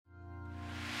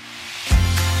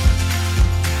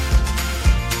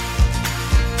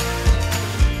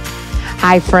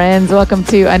Hi, friends. Welcome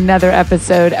to another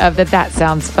episode of the That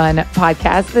Sounds Fun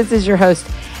podcast. This is your host,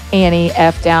 Annie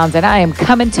F. Downs, and I am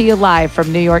coming to you live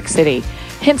from New York City.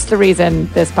 Hence the reason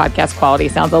this podcast quality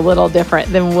sounds a little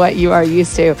different than what you are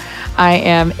used to. I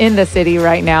am in the city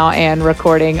right now and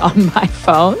recording on my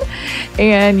phone.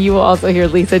 And you will also hear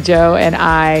Lisa Jo and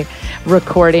I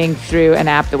recording through an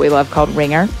app that we love called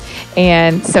Ringer.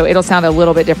 And so it'll sound a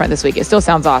little bit different this week. It still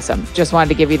sounds awesome. Just wanted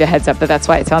to give you the heads up that that's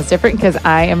why it sounds different, because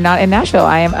I am not in Nashville.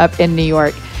 I am up in New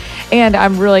York. And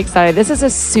I'm really excited. This is a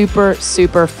super,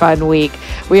 super fun week.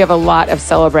 We have a lot of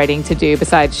celebrating to do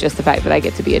besides just the fact that I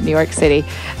get to be in New York City.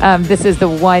 This is the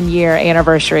 1 year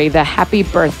anniversary, the happy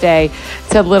birthday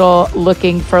to Little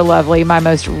Looking for Lovely, my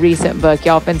most recent book.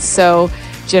 Y'all have been so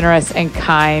generous and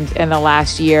kind in the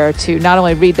last year to not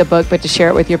only read the book, but to share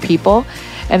it with your people.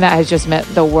 And that has just meant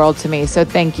the world to me. So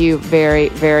thank you very,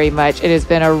 very much. It has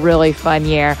been a really fun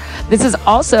year. This is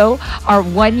also our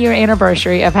 1 year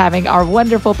anniversary of having our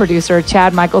wonderful producer,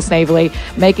 Chad Michael Snavely,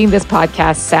 making this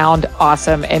podcast sound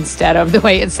awesome instead of the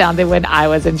way it sounded when I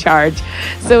was in charge.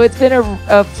 So it's been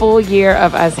a full year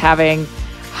of us having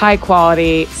high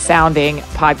quality sounding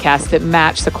podcasts that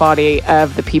match the quality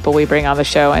of the people we bring on the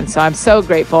show. And so I'm so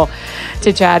grateful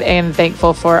to Chad and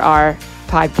thankful for our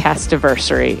podcast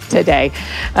anniversary today.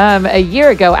 A year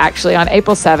ago, actually, on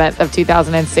April 7th of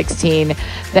 2016,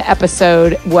 the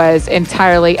episode was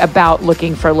entirely about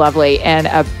Looking for Lovely and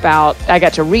I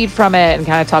got to read from it and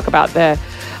kind of talk about the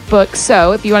book.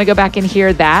 So if you want to go back and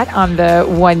hear that on the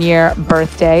 1 year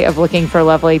birthday of Looking for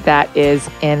Lovely, that is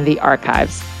in the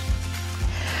archives.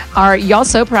 Are y'all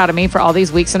so proud of me for all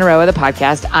these weeks in a row of the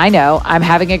podcast? I know. I'm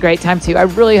having a great time too. I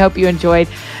really hope you enjoyed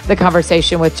the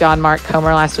conversation with John Mark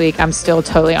Comer last week. I'm still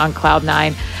totally on cloud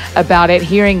nine about it,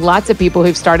 hearing lots of people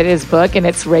who've started his book, and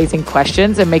it's raising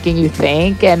questions and making you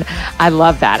think. And I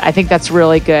love that. I think that's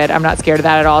really good. I'm not scared of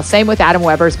that at all. Same with Adam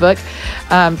Weber's book,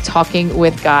 Talking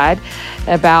with God,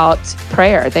 about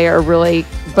prayer. They are really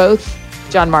both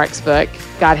John Mark's book,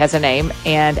 God Has a Name,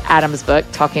 and Adam's book,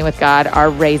 Talking with God, are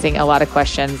raising a lot of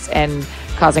questions and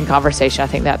causing conversation. I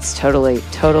think that's totally,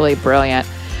 totally brilliant.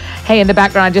 Hey, in the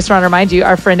background, I just want to remind you,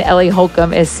 our friend Ellie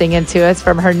Holcomb is singing to us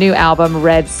from her new album,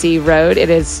 Red Sea Road. It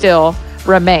is still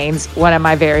remains one of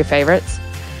my very favorites.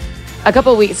 A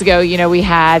couple of weeks ago, we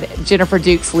had Jennifer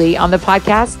Dukes-Lee on the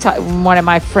podcast, one of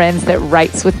my friends that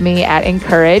writes with me at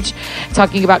Encourage,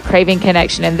 talking about craving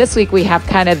connection. And this week we have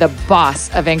kind of the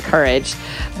boss of Encourage,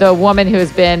 the woman who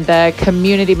has been the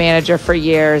community manager for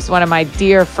years, one of my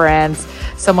dear friends,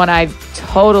 someone I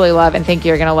totally love and think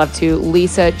you're going to love too,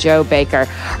 Lisa Jo Baker.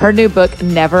 Her new book,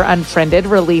 Never Unfriended,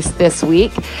 released this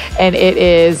week, and it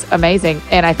is amazing,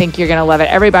 and I think you're going to love it.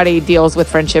 Everybody deals with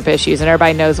friendship issues, and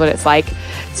everybody knows what it's like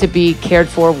to be cared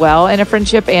for well in a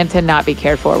friendship and to not be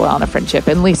cared for well in a friendship,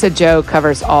 and Lisa Jo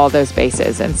covers all those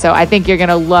bases. And so I think you're going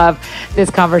to love this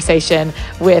conversation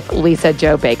with Lisa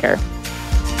Jo Baker.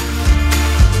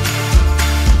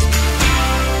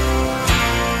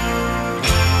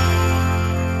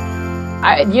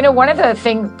 One of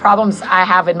the problems I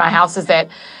have in my house is that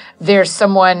there's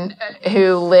someone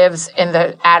who lives in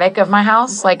the attic of my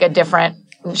house, like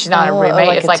she's not a roommate,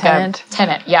 like it's like a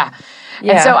tenant. Yeah.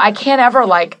 Yeah. And so I can't ever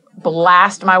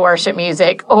blast my worship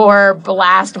music or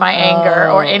blast my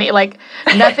anger or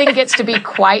nothing gets to be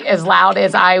quite as loud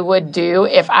as I would do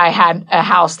if I had a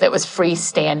house that was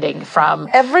freestanding from.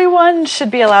 Everyone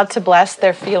should be allowed to blast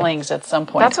their feelings at some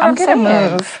point. That's what I'm saying.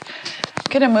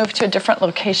 I'm going to move to a different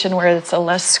location where it's a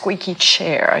less squeaky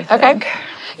chair, I think. Okay.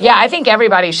 Yeah, I think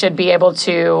everybody should be able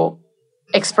to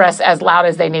express as loud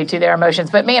as they need to their emotions.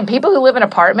 But man, people who live in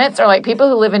apartments or people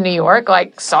who live in New York,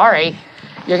 sorry,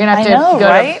 you're going to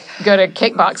have to go to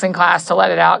kickboxing class to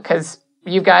let it out because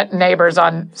you've got neighbors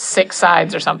on 6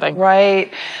 sides or something.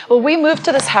 Right. Well, we moved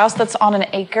to this house that's on an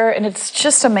acre, and it's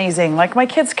just amazing. My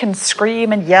kids can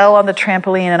scream and yell on the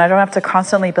trampoline, and I don't have to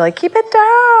constantly be keep it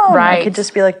down. Right. I could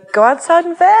just be go outside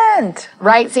and vent.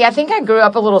 Right. See, I think I grew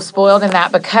up a little spoiled in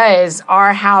that because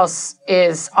our house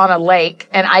is on a lake,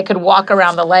 and I could walk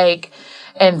around the lake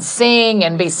and sing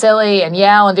and be silly and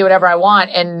yell and do whatever I want,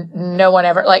 and no one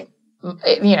ever,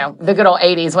 the good old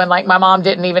 80s when my mom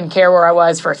didn't even care where I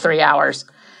was for 3 hours.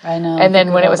 I know. And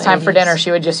then when it was time for dinner,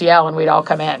 she would just yell and we'd all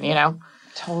come in,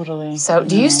 Totally. So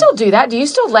do you still do that? Do you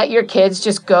still let your kids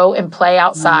just go and play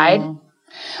outside? No.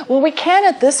 Well, we can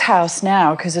at this house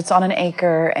now because it's on an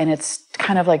acre and it's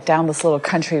kind of like down this little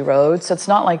country road. So it's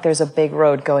not like there's a big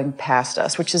road going past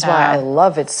us, which is why I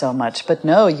love it so much. But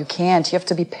no, you can't. You have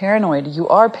to be paranoid. You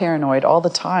are paranoid all the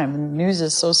time. The news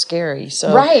is so scary.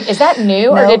 So right. Is that new?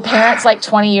 Or did parents like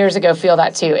 20 years ago feel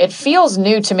that too? It feels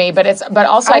new to me, but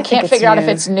also I can't figure out if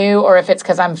it's new or if it's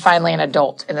because I'm finally an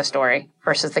adult in the story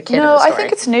versus the kid in the story. No, I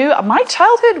think it's new. My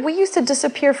childhood, we used to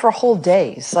disappear for whole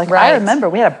days. Like I remember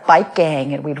we had a bike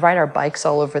gang and we'd ride our bikes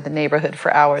all over the neighborhood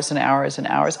for hours and hours and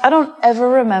hours. I don't ever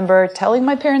remember telling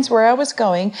my parents where I was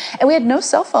going, and we had no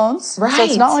cell phones. Right. So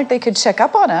it's not like they could check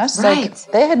up on us. Right.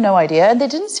 Like they had no idea, and they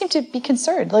didn't seem to be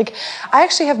concerned. Like I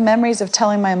actually have memories of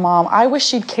telling my mom, I wish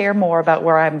she'd care more about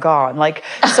where I'm gone. Like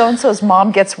so-and-so's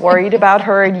mom gets worried about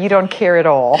her and you don't care at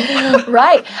all.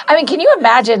 Right. I mean, can you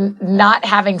imagine not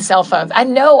having cell phones? I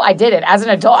know I did it as an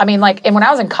adult. I mean, like, and when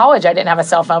I was in college, I didn't have a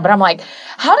cell phone, but I'm like,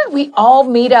 how did we all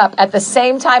meet up at the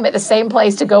same time at the same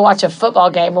place to go watch a football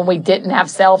game when we didn't have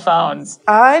cell phones?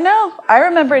 I know. I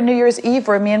remember New Year's Eve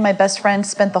where me and my best friend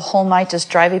spent the whole night just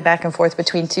driving back and forth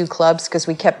between two clubs because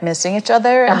we kept missing each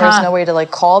other and there's no way to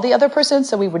like call the other person.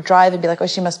 So we would drive and be like, oh,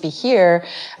 she must be here.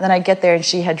 And then I'd get there and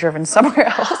she had driven somewhere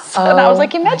else. And I was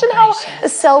like, imagine how a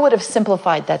cell would have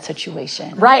simplified that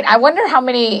situation. Right. I wonder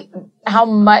how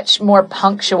much more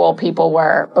punctual people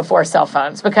were before cell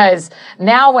phones, because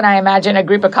now when I imagine a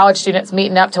group of college students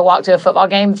meeting up to walk to a football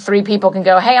game, 3 people can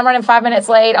go, hey, I'm running 5 minutes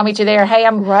late. I'll meet you there. Hey,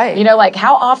 I'm right. You know, like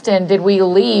how often did we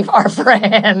leave our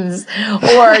friends,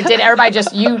 or did everybody just,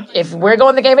 if we're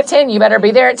going to the game at 10, you better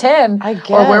be there at 10 I guess.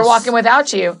 Or we're walking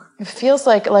without you. It feels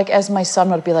like as my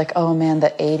son would be like, oh man, the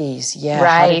 80s. Yeah.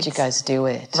 How did you guys do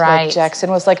it? Right. Like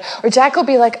Jackson was like, or Jack will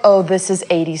be like, oh, this is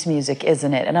 80s music,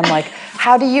 isn't it? And I'm like,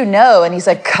 how do you know? And he's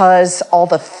like, cause all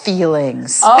the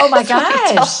feelings. Oh my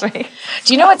gosh.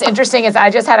 Do you know what's interesting is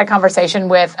I just had a conversation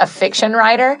with a fiction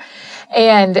writer,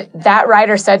 and that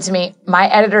writer said to me, my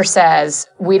editor says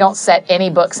we don't set any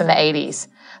books in the 80s.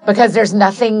 Because there is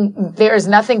nothing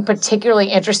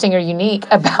particularly interesting or unique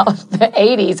about the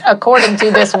 80s, according to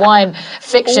this one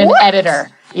fiction editor.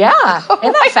 Yeah.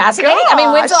 Isn't that fascinating? Gosh. I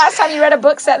mean, when's the last time you read a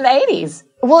book set in the 80s?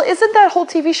 Well, isn't that whole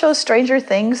TV show Stranger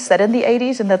Things set in the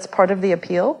 80s, and that's part of the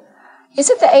appeal? Is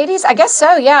it the 80s? I guess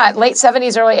so, yeah. Late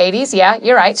 70s, early 80s. Yeah,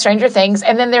 you're right. Stranger Things.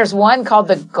 And then there's one called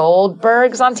The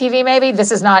Goldbergs on TV, maybe.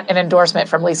 This is not an endorsement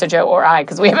from Lisa, Joe, or I,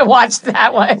 because we haven't watched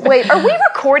that one. Wait, are we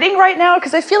recording right now?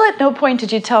 Because I feel at no point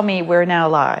did you tell me we're now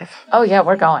live. Oh, yeah,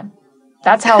 we're going.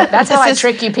 That's how I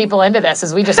trick you people into this,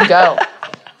 is we just go.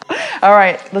 All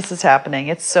right, this is happening.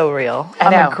 It's so real.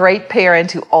 I'm a great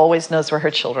parent who always knows where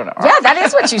her children are. Yeah, that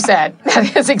is what you said.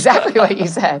 That is exactly what you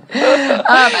said.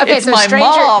 Okay, it's so my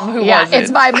mom who wasn't. It's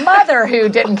my mother who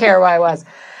didn't care where I was.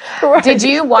 Right. Did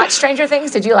you watch Stranger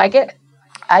Things? Did you like it?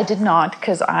 I did not,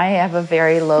 because I have a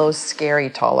very low scary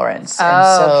tolerance. Oh, and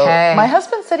so okay. My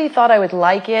husband said he thought I would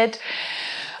like it.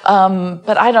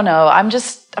 But I don't know. I'm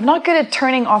not good at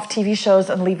turning off TV shows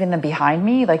and leaving them behind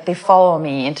me. Like they follow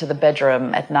me into the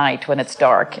bedroom at night when it's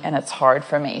dark, and it's hard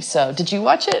for me. So did you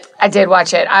watch it? I did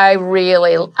watch it. I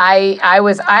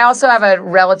also have a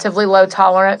relatively low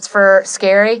tolerance for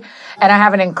scary, and I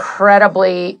have an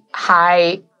incredibly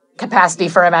high capacity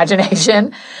for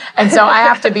imagination. And so I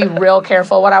have to be real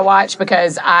careful what I watch,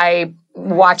 because I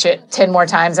watch it 10 more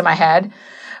times in my head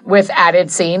with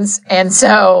added scenes. And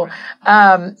so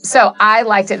I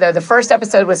liked it though. The first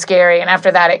episode was scary, and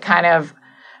after that it kind of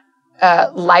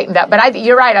lightened up. But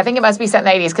you're right. I think it must be set in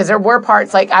the 80s, because there were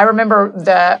parts, like I remember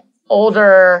the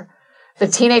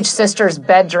teenage sister's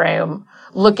bedroom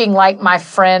looking like my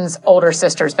friend's older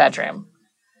sister's bedroom.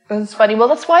 That's funny. Well,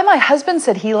 that's why my husband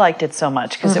said he liked it so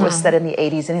much, because it was set in the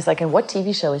 80s. And he's like, and what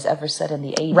TV show is ever set in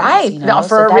the 80s? Right. You know?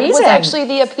 For a reason. That was actually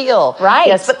the appeal. Right.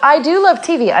 Yes, but I do love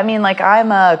TV. I mean, like,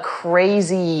 I'm a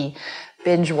crazy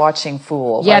binge-watching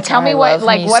fool. Yeah, like, tell me what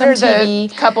are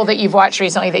the couple that you've watched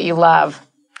recently that you love?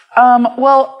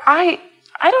 Well, I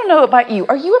don't know about you.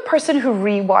 Are you a person who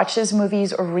rewatches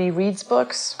movies or rereads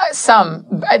books?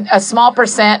 A small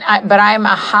percent, but I'm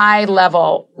a high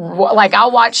level. Like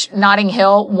I'll watch Notting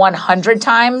Hill 100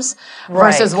 times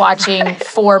versus watching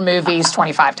 4 movies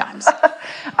 25 times.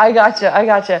 I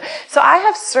gotcha. So I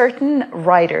have certain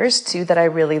writers too that I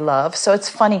really love. So it's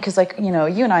funny because, like, you know,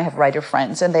 you and I have writer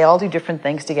friends, and they all do different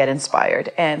things to get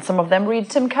inspired. And some of them read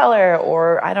Tim Keller,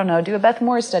 or I don't know, do a Beth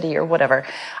Moore study or whatever.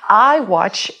 I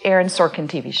watch Aaron Sorkin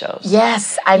TV shows.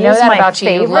 Yes, I know that about you.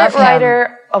 He's my favorite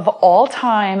writer of all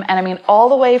time, and I mean all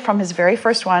the way from his very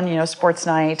first one, you know, Sports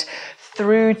Night,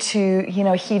 through to,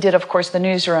 he did, of course, The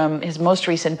Newsroom, his most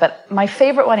recent, but my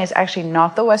favorite one is actually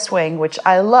not The West Wing, which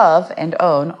I love and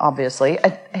own, obviously.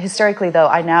 Hysterically, though,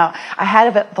 I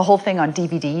had the whole thing on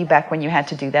DVD back when you had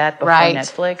to do that before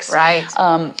Netflix. Right.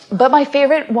 But my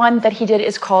favorite one that he did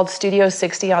is called Studio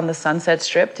 60 on the Sunset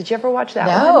Strip. Did you ever watch that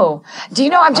one? No. Do you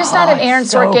know, I'm just not an Aaron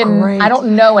Sorkin. Great. I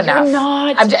don't know enough. You're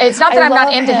not. It's not that I'm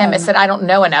not into him. It's that I don't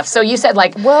know enough. So you said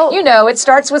it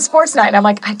starts with Sports Night. And I'm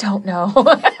like, I don't know.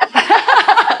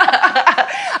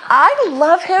 I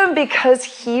love him because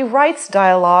he writes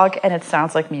dialogue and it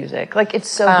sounds like music. Like, it's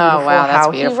so beautiful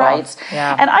how he writes.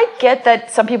 Yeah. And I get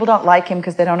that some people don't like him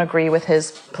because they don't agree with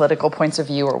his political points of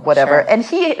view or whatever. Sure. And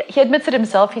he admits it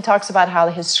himself. He talks about how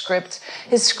his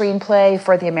screenplay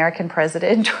for The American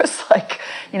President was like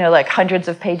hundreds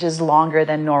of pages longer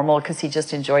than normal because he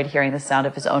just enjoyed hearing the sound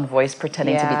of his own voice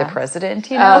pretending to be the president,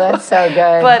 Oh, that's so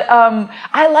good. But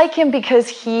I like him because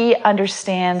he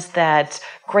understands that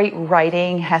great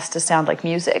writing has to sound like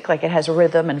music, like it has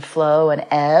rhythm and flow and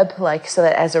ebb, so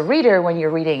that as a reader, when you're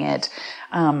reading it,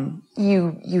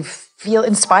 you feel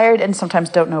inspired and sometimes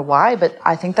don't know why, but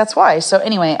I think that's why. So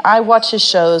anyway, I watch his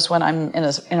shows when I'm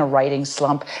in a writing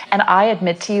slump, and I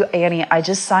admit to you, Annie, I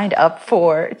just signed up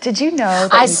for. Did you know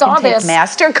that you can take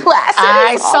master classes?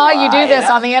 I saw you do this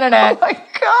on the internet. Oh my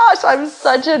gosh, I'm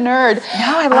such a nerd.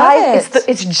 No, I love it.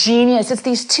 It's genius. It's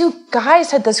these two guys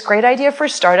had this great idea for a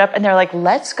startup, and they're like,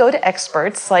 let's go to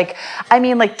experts, like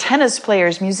tennis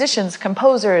players, musicians,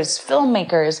 composers,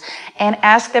 filmmakers, and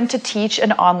ask them to teach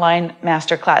an online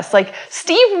master class. Like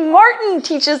Steve Martin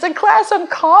teaches a class on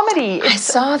comedy. I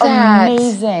saw that.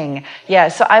 Amazing. Yeah,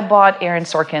 so I bought Aaron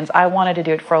Sorkin's. I wanted to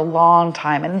do it for a long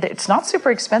time, and it's not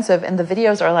super expensive, and the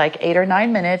videos are like 8 or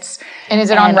 9 minutes. And is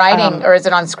it on writing or is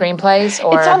it on screenplays?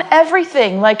 Or? It's on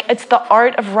everything. Like, it's the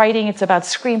art of writing. It's about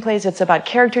screenplays. It's about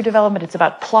character development. It's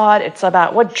about plot. It's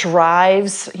about what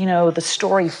drives, the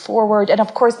story forward. And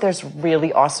of course, there's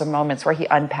really awesome moments where he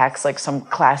unpacks some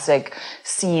classic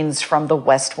scenes from The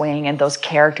West Wing and those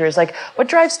characters, like what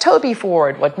drives Toby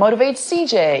forward, what motivates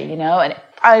CJ, and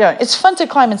I don't know. It's fun to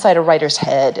climb inside a writer's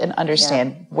head and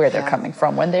understand where they're coming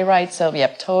from when they write. So,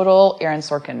 total Aaron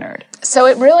Sorkin nerd. So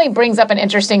it really brings up an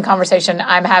interesting conversation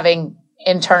I'm having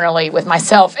internally with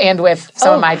myself and with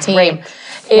some of my team.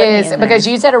 Is because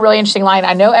you said a really interesting line.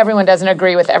 I know everyone doesn't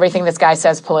agree with everything this guy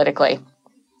says politically.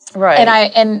 Right.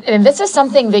 And this is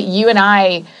something that you and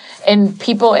I and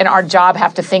people in our job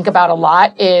have to think about a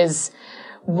lot is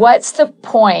what's the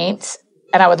point,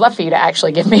 and I would love for you to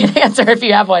actually give me an answer if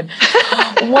you have one.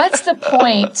 What's the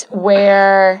point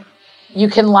where you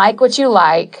can like what you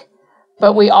like,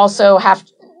 but we also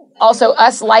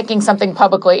us liking something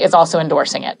publicly is also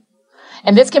endorsing it.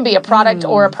 And this can be a product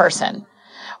or a person.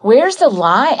 Where's the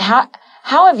line? How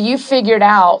have you figured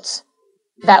out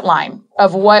that line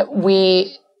of what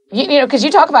we, because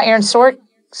you talk about Aaron Sorkin.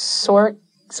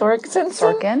 No,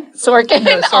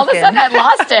 All of a sudden I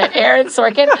lost it. Aaron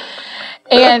Sorkin.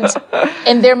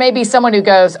 And there may be someone who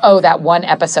goes, oh, that one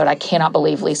episode, I cannot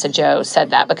believe Lisa Joe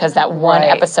said that because that one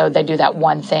episode, they do that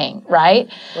one thing,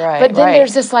 right? Right. But then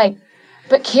there's this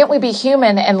but can't we be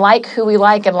human and like who we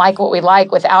like and like what we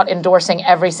like without endorsing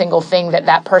every single thing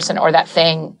that person or that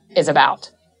thing is about?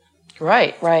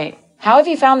 Right. How have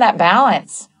you found that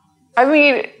balance? I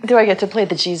mean, do I get to play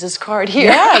the Jesus card here?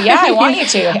 Yeah, I want you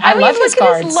to. I love his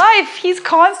cards. Look at his life. He's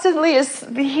constantly,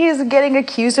 he's getting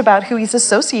accused about who he's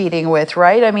associating with,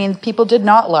 right? I mean, people did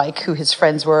not like who his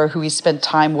friends were, who he spent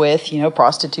time with,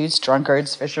 prostitutes,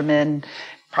 drunkards, fishermen,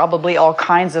 probably all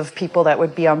kinds of people that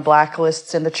would be on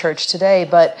blacklists in the church today.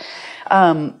 But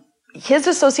his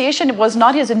association was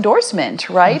not his endorsement,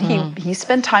 right? Mm-hmm. He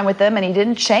spent time with them and he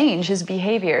didn't change his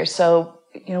behavior. So,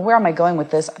 where am I going with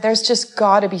this? There's just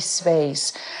got to be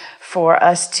space for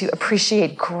us to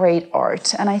appreciate great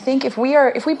art. And I think if we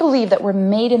believe that we're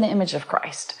made in the image of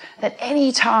Christ, that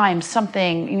anytime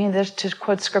something, to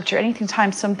quote scripture,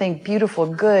 anytime something beautiful,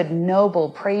 good,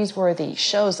 noble, praiseworthy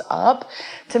shows up,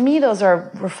 to me, those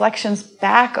are reflections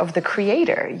back of the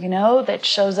Creator, that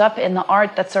shows up in the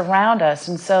art that's around us.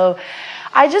 And so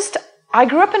I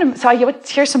grew up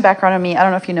here's some background on me. I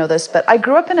don't know if you know this, but I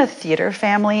grew up in a theater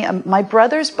family. My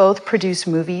brothers both produce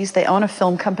movies. They own a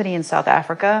film company in South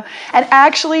Africa. And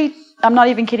actually, I'm not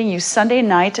even kidding you, Sunday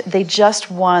night, they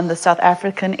just won the South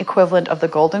African equivalent of the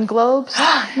Golden Globes.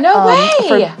 No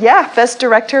way! Best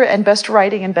director and best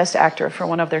writing and best actor for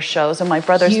one of their shows. And my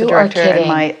brother's the director and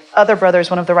my other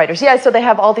brother's one of the writers. Yeah, so they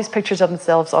have all these pictures of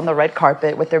themselves on the red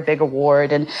carpet with their big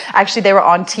award. And actually, they were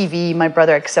on TV. My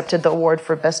brother accepted the award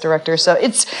for best director. So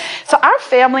our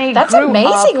family That's grew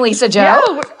amazing, up, Lisa Joe.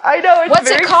 Yeah, I know. It's What's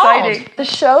very it called? exciting. The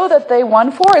show that they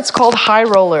won for, it's called High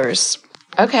Rollers.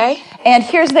 Okay. And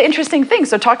here's the interesting thing.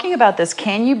 So talking about this,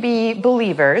 can you be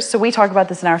believers? So we talk about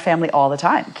this in our family all the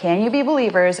time. Can you be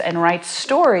believers and write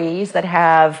stories that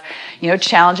have,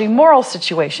 challenging moral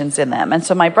situations in them? And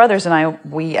so my brothers and I,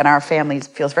 we and our family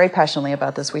feels very passionately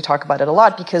about this. We talk about it a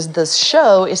lot because this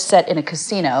show is set in a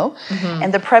casino. Mm-hmm.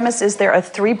 And the premise is there are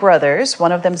 3 brothers.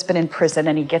 One of them's been in prison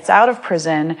and he gets out of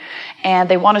prison and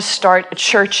they want to start a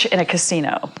church in a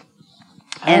casino.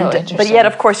 But yet,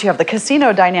 of course, you have the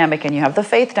casino dynamic and you have the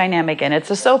faith dynamic and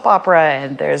it's a soap opera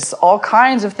and there's all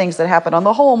kinds of things that happen on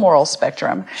the whole moral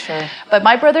spectrum. Sure. But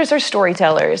my brothers are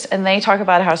storytellers and they talk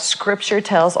about how scripture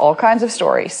tells all kinds of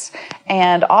stories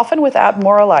and often without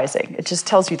moralizing. It just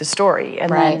tells you the story.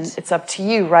 And then it's up to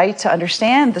you, right, to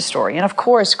understand the story. And of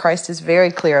course, Christ is very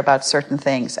clear about certain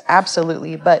things.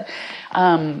 Absolutely. But,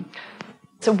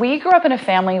 so we grew up in a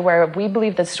family where we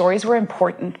believed that stories were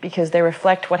important because they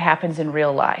reflect what happens in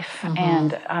real life.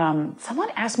 Mm-hmm. And someone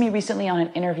asked me recently on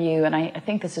an interview, and I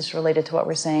think this is related to what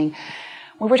we're saying,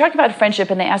 we were talking about friendship,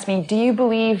 and they asked me, do you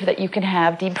believe that you can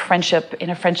have deep friendship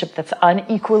in a friendship that's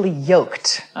unequally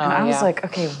yoked? And I was like,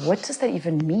 okay, what does that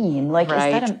even mean? Like,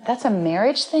 that's a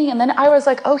marriage thing? And then I was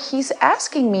like, oh, he's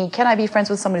asking me, can I be friends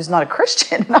with someone who's not a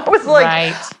Christian? And I was like,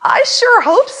 I sure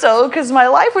hope so, because my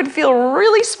life would feel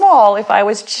really small if I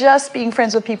was just being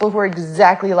friends with people who are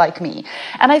exactly like me.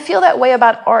 And I feel that way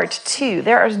about art, too.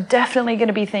 There are definitely going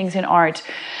to be things in art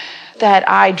that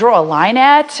I draw a line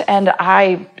at, and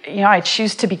I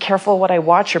choose to be careful what I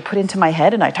watch or put into my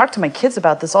head. And I talk to my kids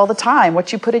about this all the time.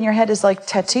 What you put in your head is like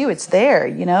tattoo. It's there,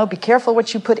 be careful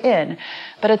what you put in.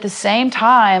 But at the same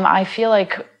time, I feel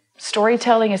like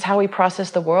storytelling is how we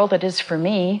process the world. It is for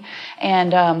me.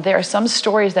 And there are some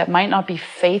stories that might not be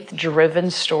faith-driven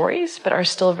stories, but are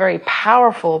still very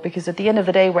powerful because at the end of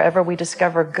the day, wherever we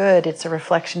discover good, it's a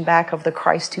reflection back of the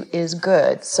Christ who is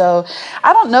good. So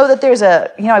I don't know that there's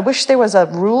I wish there was a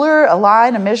ruler, a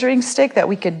line, a measuring stick that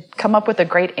we could come up with a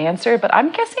great answer, but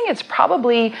I'm guessing it's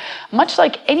probably much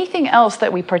like anything else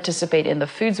that we participate in, the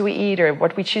foods we eat or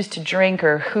what we choose to drink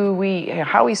or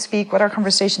how we speak, what our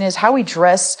conversation is, how we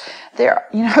dress. There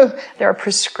are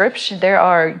prescriptions, there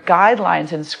are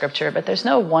guidelines in scripture, but there's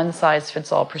no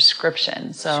one-size-fits-all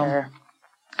prescription. So, sure.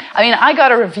 I mean, I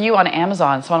got a review on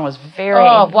Amazon. Someone was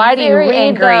why do you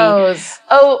read those?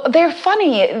 Oh, they're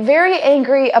funny. Very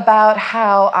angry about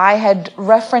how I had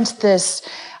referenced this,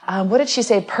 what did she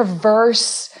say,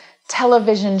 perverse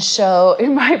television show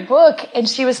in my book. And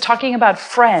she was talking about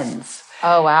Friends.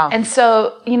 Oh, wow. And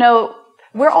so,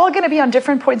 we're all going to be on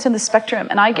different points in the spectrum.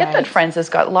 And I get that Friends has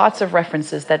got lots of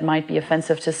references that might be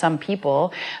offensive to some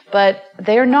people, but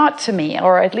they're not to me,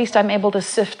 or at least I'm able to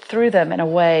sift through them in a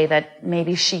way that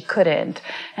maybe she couldn't.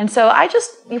 And so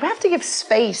you have to give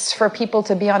space for people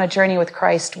to be on a journey with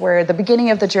Christ where the beginning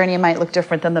of the journey might look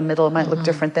different than the middle, it might look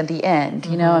different than the end,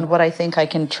 and what I think I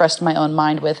can trust my own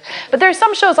mind with. But there are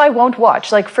some shows I won't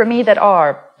watch, like for me, that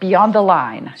are beyond the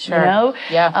line,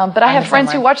 Yeah. But I have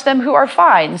friends who watch them who are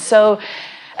fine. So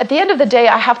at the end of the day,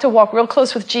 I have to walk real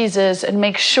close with Jesus and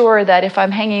make sure that if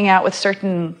I'm hanging out with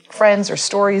certain friends or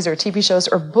stories or TV shows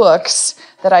or books,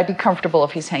 that I'd be comfortable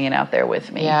if he's hanging out there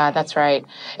with me. Yeah, that's right.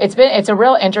 It's a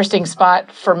real interesting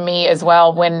spot for me as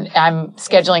well when I'm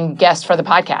scheduling guests for the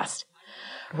podcast.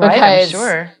 Right, because I'm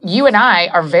sure. You and I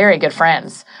are very good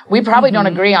friends. We probably don't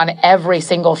agree on every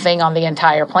single thing on the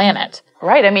entire planet.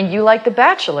 Right. I mean, you like The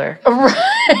Bachelor.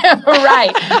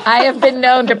 Right. I have been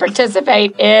known to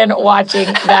participate in watching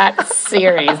that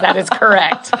series. That is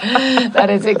correct.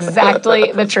 That is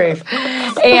exactly the truth.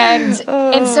 And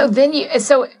so then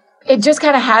so it just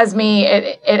kind of has me,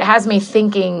 it has me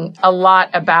thinking a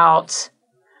lot about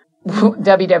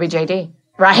WWJD.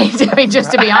 Right? I mean,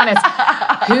 just to be honest,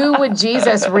 who would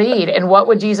Jesus read and what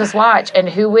would Jesus watch and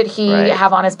who would he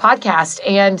have on his podcast?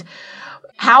 And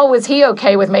how was he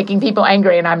okay with making people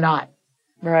angry and I'm not?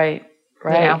 Right.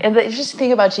 And the interesting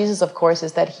thing about Jesus, of course,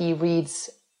 is that he reads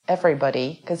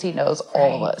everybody because he knows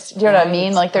all of us. Do you know what I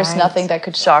mean? Like, there's nothing that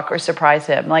could shock or surprise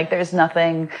him. Like, there's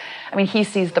nothing. I mean, he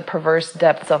sees the perverse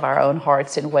depths of our own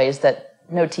hearts in ways that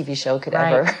no TV show could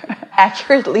ever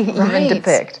accurately even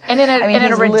depict. And in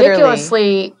a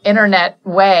ridiculously internet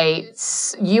way,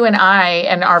 you and I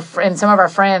and some of our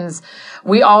friends,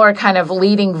 we all are kind of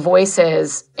leading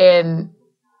voices in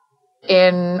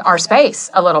our space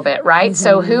a little bit, right?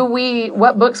 So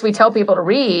what books we tell people to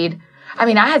read. I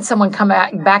mean, I had someone come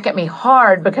back at me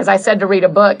hard because I said to read a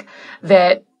book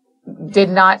that did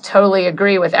not totally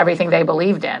agree with everything they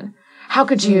believed in. How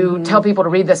could you tell people to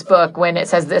read this book when it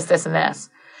says this, this, and this?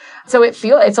 So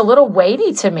it's a little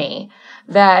weighty to me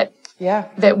that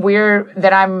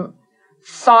I'm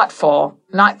thoughtful,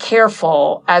 not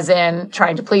careful as in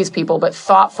trying to please people, but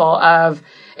thoughtful of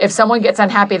if someone gets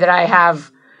unhappy that I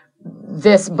have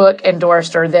this book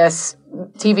endorsed or this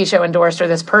TV show endorsed or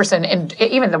this person, and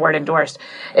even the word endorsed,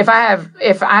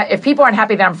 if people aren't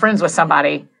happy that I'm friends with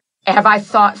somebody, have I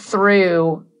thought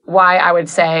through why I would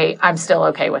say I'm still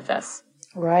okay with this?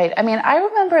 Right. I mean, I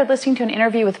remember listening to an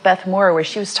interview with Beth Moore where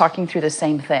she was talking through the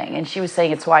same thing. And she was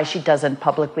saying it's why she doesn't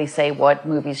publicly say what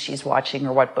movies she's watching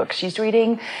or what books she's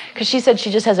reading. Because she said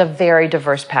she just has a very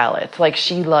diverse palette. Like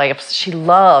she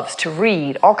loves to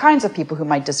read all kinds of people who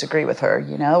might disagree with her,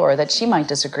 or that she might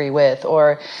disagree with.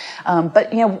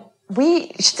 But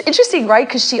it's interesting, right?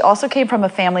 Because she also came from a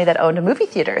family that owned a movie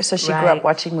theater. So she grew up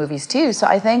watching movies too. So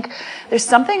I think there's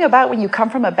something about when you come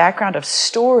from a background of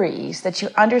stories that you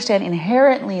understand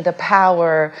inherently the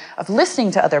power of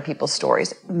listening to other people's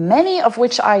stories, many of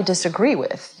which I disagree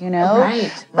with,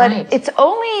 But it's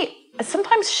only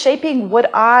sometimes shaping what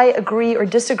I agree or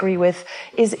disagree with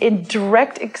is in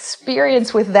direct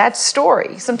experience with that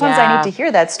story. Sometimes I need to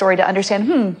hear that story to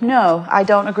understand, no, I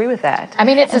don't agree with that. I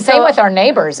mean, it's the same with our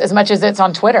neighbors as much as it's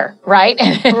on Twitter, right?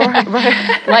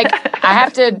 Right. Like, I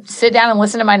have to sit down and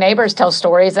listen to my neighbors tell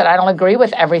stories that I don't agree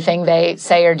with everything they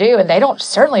say or do, and they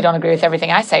certainly don't agree with everything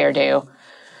I say or do.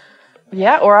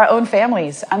 Yeah, or our own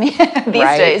families. I mean,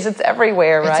 these days, it's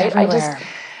everywhere, right? It's everywhere.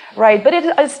 Right, but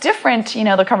it's different,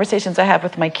 the conversations I have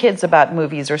with my kids about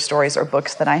movies or stories or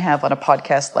books than I have on a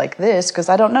podcast like this, because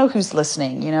I don't know who's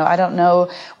listening, I don't know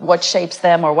what shapes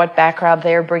them or what background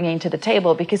they're bringing to the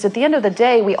table, because at the end of the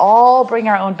day, we all bring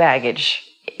our own baggage.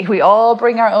 We all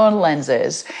bring our own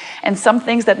lenses, and some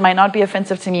things that might not be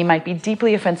offensive to me might be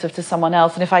deeply offensive to someone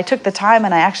else. And if I took the time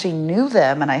and I actually knew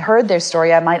them and I heard their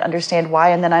story, I might understand why,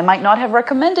 and then I might not have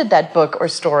recommended that book or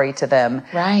story to them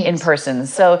in person.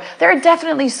 So there are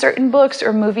definitely certain books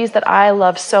or movies that I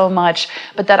love so much,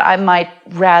 but that I might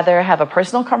rather have a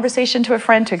personal conversation to a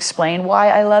friend to explain why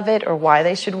I love it or why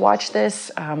they should watch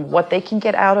this, what they can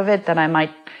get out of it, than I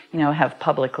might, have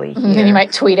publicly here. Then you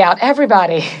might tweet out,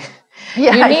 everybody.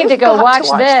 Yeah, you need to go watch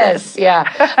this.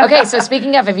 Yeah. Okay, so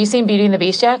speaking of, have you seen Beauty and the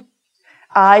Beast yet?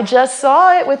 I just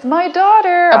saw it with my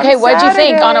daughter. Okay, what'd you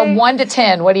think? On a 1 to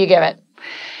 10, what do you give it?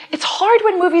 It's hard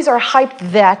when movies are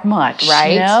hyped that much,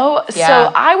 right? Yeah.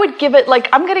 So I would give it,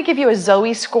 I'm going to give you a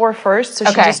Zoe score first. So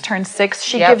she just turned 6.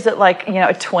 She gives it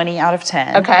a 20 out of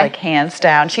 10. Okay. Hands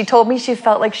down. She told me she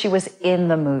felt like she was in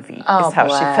the movie, is how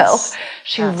she felt.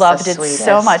 She loved it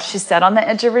so much. She sat on the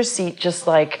edge of her seat just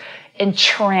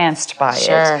entranced by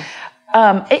it.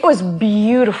 It was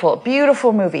beautiful,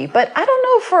 beautiful movie. But I don't know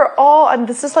and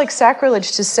this is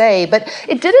sacrilege to say, but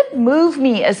it didn't move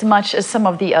me as much as some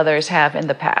of the others have in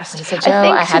the past. Lisa Jo,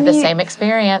 I had the same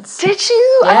experience. Did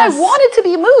you? Yes. And I wanted to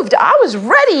be moved. I was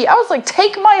ready. I was like,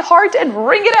 take my heart and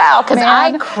ring it out, because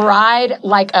I cried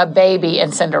like a baby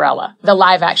in Cinderella, the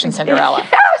live action Cinderella.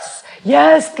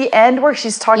 Yes, the end where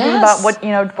she's talking about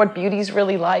what beauty's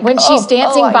really like. When she's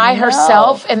dancing by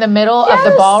herself in the middle of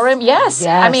the ballroom. Yes.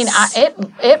 I mean,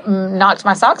 it knocked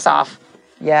my socks off.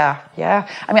 Yeah.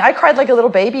 I mean, I cried like a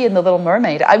little baby in The Little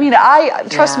Mermaid. I mean,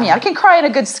 trust me, I can cry in a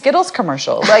good Skittles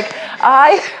commercial.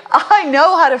 I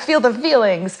know how to feel the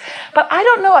feelings, but I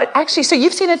don't know. Actually, so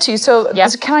you've seen it too. So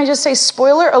can I just say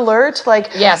spoiler alert?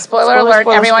 Spoiler alert,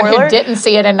 everyone who didn't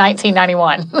see it in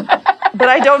 1991. But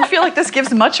I don't feel like this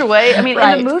gives much away. I mean,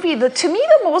 in the movie, to me,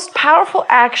 the most powerful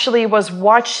actually was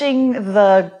watching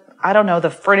the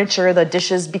furniture, the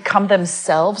dishes become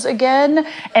themselves again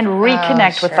and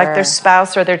reconnect with their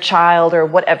spouse or their child or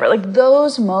whatever.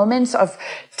 Those moments of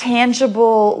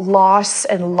tangible loss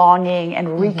and longing and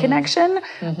reconnection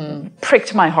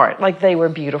pricked my heart. They were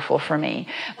beautiful for me.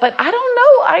 But I don't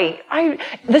know.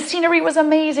 The scenery was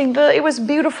amazing. It was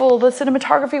beautiful. The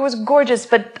cinematography was gorgeous.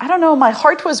 But I don't know. My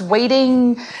heart was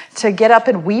waiting to get up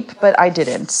and weep, but I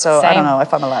didn't. So I don't know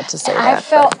if I'm allowed to say that. I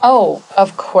felt,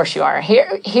 of course you are.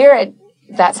 Here at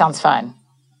That Sounds Fun,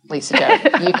 Lisa Jo.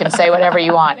 You can say whatever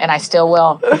you want, and I still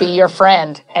will be your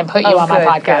friend and put you on my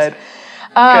podcast.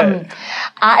 Good.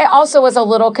 I also was a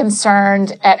little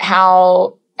concerned at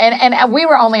how, and we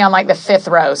were only on the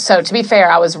 5th row. So to be fair,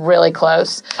 I was really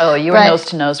close. Oh, you were nose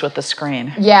to nose with the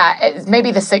screen. Yeah,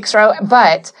 maybe the 6th row.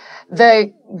 But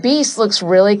the Beast looks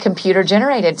really computer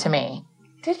generated to me.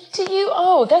 Did you?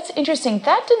 Oh, that's interesting.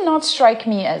 That did not strike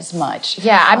me as much.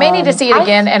 Yeah, I may need to see it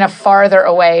again in a farther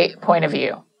away point of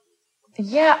view.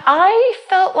 Yeah, I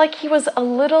felt like he was a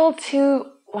little too,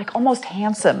 almost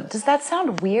handsome. Does that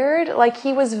sound weird?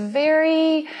 He was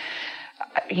very,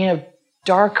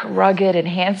 dark, rugged, and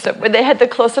handsome. When they had the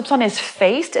close-ups on his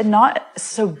face and not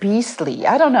so beastly.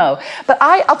 I don't know. But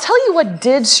I'll tell you what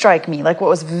did strike me, like what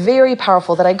was very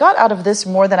powerful that I got out of this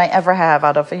more than I ever have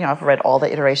out of, I've read all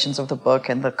the iterations of the book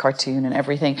and the cartoon and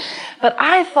everything. But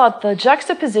I thought the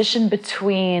juxtaposition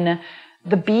between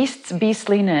the beast's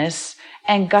beastliness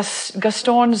and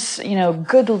Gaston's,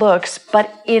 good looks,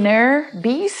 but inner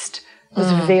beast was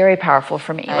very powerful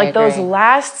for me. Like those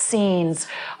last scenes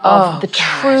of the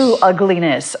true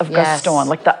ugliness of Gaston,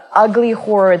 like the ugly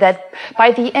horror that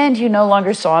by the end you no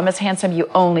longer saw him as handsome, you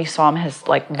only saw him as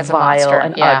vile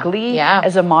and ugly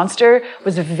as a monster,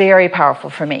 was very powerful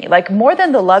for me. Like more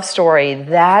than the love story,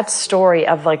 that story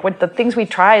of like what the things we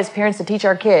try as parents to teach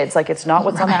our kids, like it's not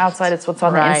what's on the outside, it's what's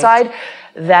on the inside.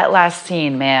 That last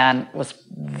scene, man, was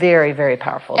very, very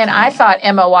powerful. And I thought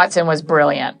Emma Watson was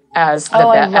brilliant as Belle.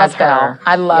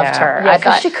 I loved her. Yeah,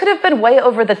 because she could have been way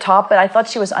over the top, but I thought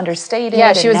she was understated.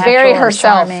 Yeah, she was very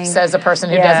herself, says a person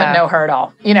who doesn't know her at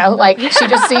all. She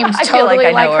just seemed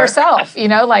totally like herself.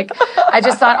 I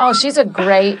just thought, she's a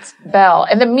great Belle.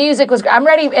 And the music was, I'm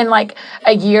ready in like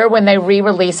a year when they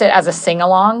re-release it as a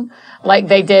sing-along, like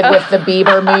they did with the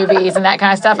Bieber movies and that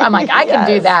kind of stuff. I'm like, I can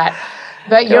do that.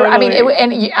 But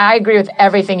I agree with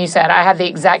everything you said. I had the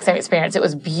exact same experience. It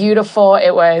was beautiful.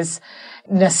 It was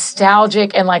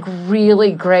nostalgic in like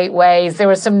really great ways. There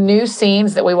were some new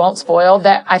scenes that we won't spoil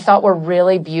that I thought were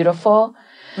really beautiful.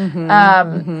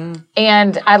 And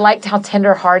I liked how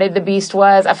tender-hearted the Beast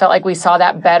was. I felt like we saw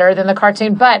that better than the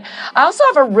cartoon. But I also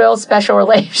have a real special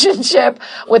relationship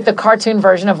with the cartoon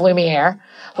version of Lumiere.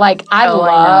 Like, I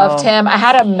loved him. I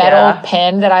had a metal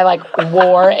pen that I,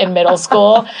 wore in middle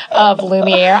school of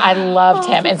Lumiere. I loved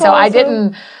him. And so I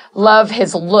didn't love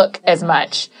his look as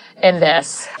much in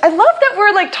this. I love that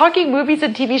we're, talking movies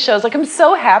and TV shows. I'm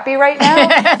so happy right now.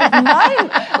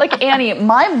 Annie,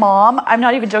 my mom, I'm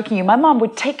not even joking you, my mom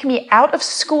would take me out of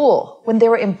school when there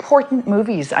were important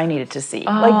movies I needed to see.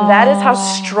 That is how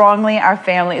strongly our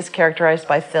family is characterized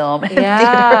by film and theater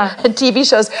and TV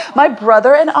shows. My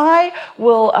brother and I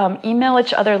will email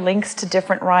each other links to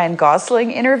different Ryan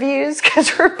Gosling interviews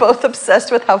because we're both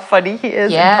obsessed with how funny he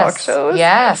is in talk shows.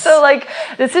 Yes. So,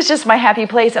 this is just my happy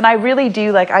place. And I really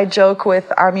do, I joke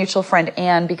with our mutual friend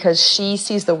Anne because she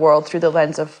sees the world through the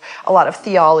lens of a lot of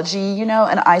theology,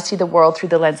 and I see the world through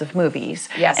the lens of movies.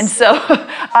 Yes. And so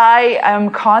I am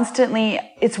constantly,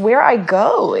 it's where I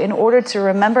go in order to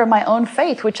remember my own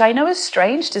faith, which I know is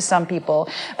strange to some people.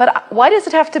 But why does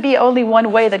it have to be only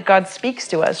one way that God speaks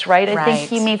to us, right? I think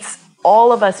he meets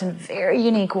all of us in very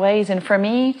unique ways. And for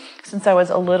me, since I was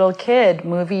a little kid,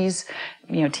 movies,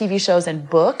 TV shows and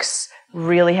books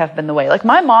really have been the way.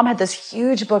 My mom had this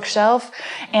huge bookshelf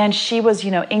and she was,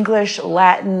 English,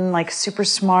 Latin, super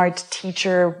smart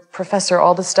teacher, professor,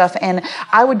 all this stuff. And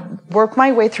I would work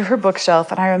my way through her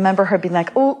bookshelf and I remember her being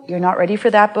like, oh, you're not ready for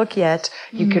that book yet.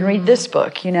 You can read this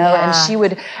book, and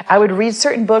I would read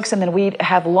certain books and then we'd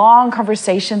have long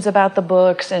conversations about the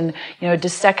books and,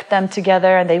 dissect them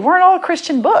together. And they weren't all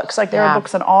Christian books. There were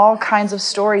books on all kinds of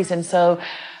stories. And so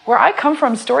where I come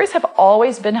from, stories have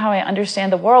always been how I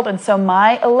understand the world. And so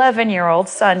my 11-year-old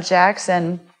son,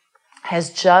 Jackson,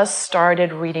 has just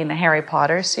started reading the Harry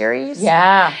Potter series.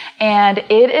 Yeah. And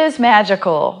it is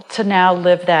magical to now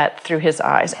live that through his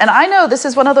eyes. And I know this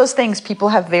is one of those things people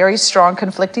have very strong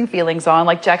conflicting feelings on.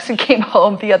 Jackson came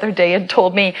home the other day and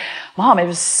told me, Mom, it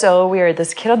was so weird.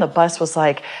 This kid on the bus was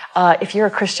like, if you're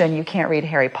a Christian, you can't read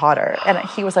Harry Potter. And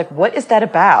he was like, what is that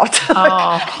about?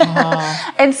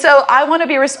 And so I want to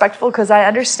be respectful because I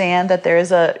understand that there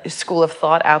is a school of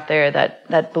thought out there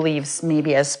that believes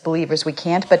maybe as believers we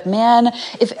can't. But man,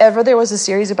 if ever there was a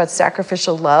series about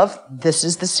sacrificial love, this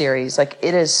is the series. It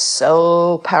is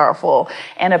so powerful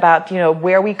and about,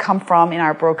 where we come from in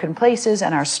our broken places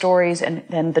and our stories and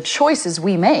then the choices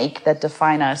we make that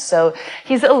define us. So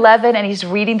he's 11 and he's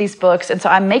reading these books. And so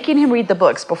I'm making him read the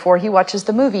books before he watches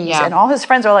the movies. Yeah. And all his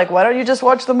friends are like, why don't you just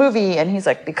watch the movie? And he's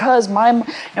like, because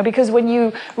when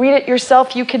you read it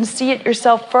yourself, you can see it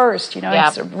yourself first.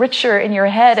 It's richer in your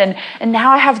head. And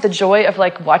now I have the joy of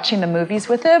watching the movies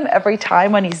with him every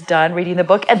time when he's done reading the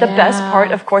book. And the best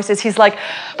part, of course, is he's like,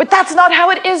 but that's not how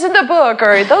it is in the book,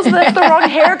 or that's the wrong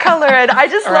hair color. And I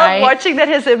just love watching that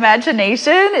his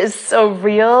imagination is so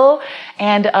real.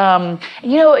 And,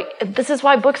 this is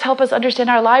why books help us understand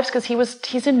our lives because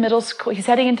he's in middle school, he's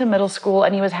heading into middle school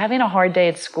and he was having a hard day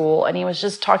at school and he was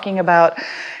just talking about,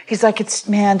 he's like,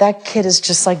 that kid is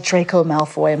just like Draco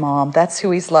Malfoy, Mom. That's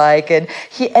who he's like. And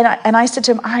I said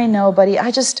to him, I know, buddy,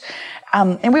 I just, I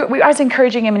was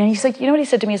encouraging him and he's like, you know what he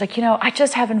said to me? He's like, I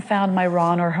just haven't found my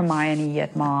Ron or Hermione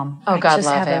yet, Mom. Oh, God, I just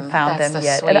love haven't him. found That's them the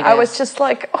yet. sweetest. And I was just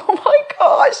like, oh my God.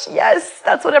 gosh, yes,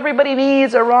 that's what everybody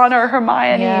needs, a Ron or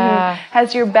Hermione who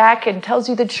has your back and tells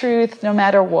you the truth no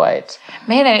matter what.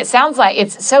 Man, and it sounds like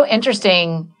it's so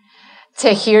interesting to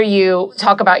hear you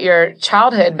talk about your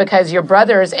childhood because your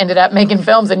brothers ended up making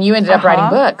films and you ended up writing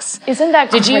books. Isn't that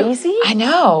crazy? I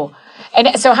know.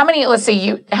 And so how many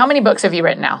books have you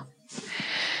written now?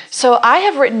 So I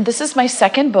have written, this is my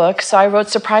second book. So I wrote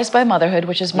Surprised by Motherhood,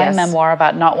 which is my memoir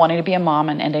about not wanting to be a mom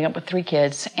and ending up with 3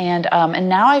 kids. And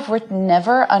now I've written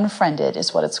Never Unfriended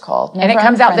is what it's called. And it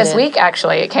comes out this week,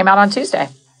 actually. It came out on Tuesday.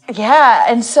 Yeah,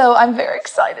 and so I'm very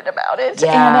excited about it.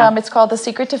 Yeah. And it's called The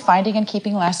Secret to Finding and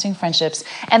Keeping Lasting Friendships.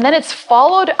 And then it's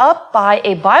followed up by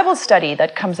a Bible study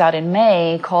that comes out in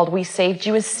May called We Saved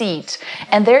You a Seat.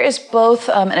 And there is both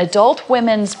an adult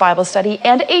women's Bible study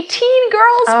and a teen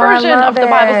girls version of the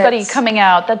Bible study coming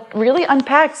out that really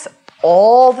unpacks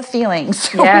all the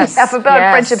feelings we have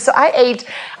about friendship. So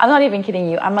I'm not even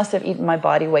kidding you, I must have eaten my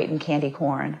body weight in candy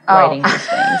corn writing these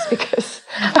things because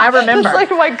I remember. It's like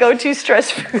my go-to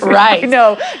stress food. Right. I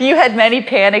know. You had many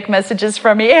panic messages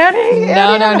from me, Annie.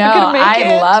 No.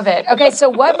 I love it. Okay, so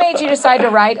what made you decide to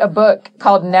write a book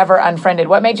called Never Unfriended?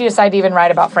 What made you decide to even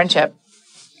write about friendship?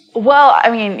 Well, I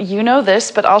mean, you know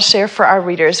this, but I'll share for our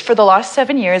readers. For the last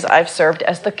 7 years, I've served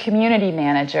as the community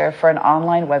manager for an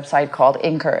online website called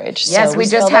Encourage. Yes, so we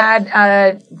just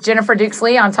had Jennifer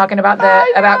Dukes-Lee on talking about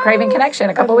about Craving Connection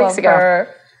a couple weeks ago.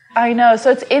 I know. So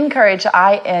it's Encourage,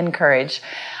 I encourage.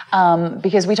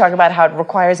 Because we talk about how it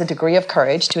requires a degree of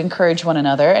courage to encourage one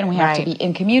another, and we have to be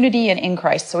in community and in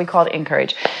Christ, so we call it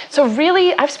Encourage. So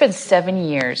really, I've spent 7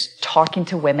 years talking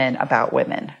to women,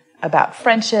 about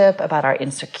friendship, about our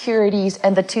insecurities,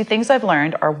 and the 2 things I've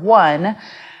learned are, 1,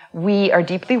 we are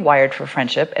deeply wired for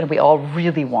friendship, and we all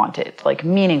really want it, like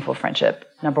meaningful friendship,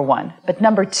 number 1. But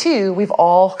number 2, we've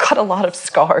all got a lot of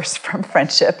scars from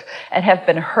friendship and have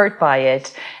been hurt by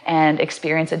it and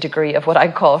experience a degree of what I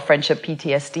call friendship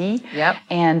PTSD. Yep.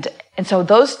 And so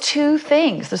those two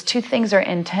things are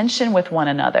in tension with one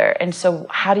another. And so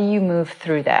how do you move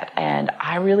through that? And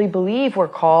I really believe we're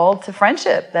called to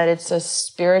friendship, that it's a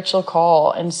spiritual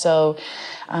call. And so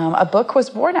a book was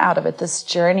born out of it, this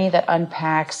journey that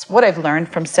unpacks what I've learned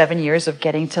from 7 years of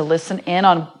getting to listen in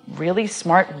on really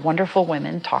smart, wonderful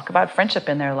women talk about friendship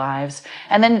in their lives.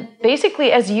 And then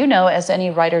basically, as you know, as any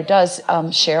writer does,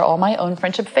 share all my own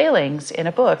friendship failings in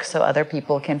a book so other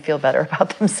people can feel better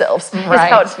about themselves. Right.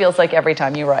 That's how it feels like every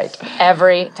time you write.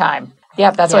 Every time.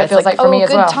 Yep, that's what it feels like for me as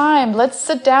well. Good time. Let's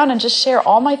sit down and just share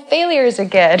all my failures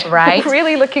again. Right. I'm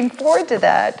really looking forward to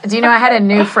that. Do you know, I had a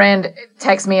new friend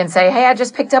text me and say, hey, I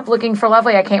just picked up Looking for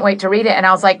Lovely. I can't wait to read it. And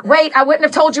I was like, wait, I wouldn't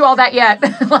have told you all that yet.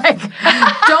 Like,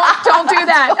 don't do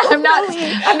that.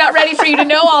 I'm not ready for you to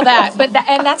know all that.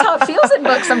 And that's how it feels in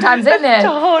books sometimes, isn't it?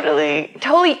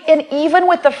 Totally. And even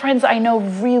with the friends I know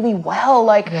really well,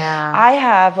 I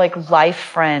have life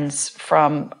friends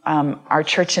from our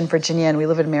church in Virginia, and we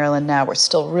live in Maryland now. We're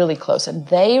still really close. And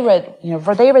they read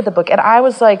the book. And I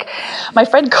was like, my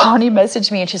friend Connie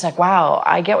messaged me and she's like, wow,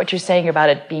 I get what you're saying about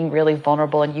it being really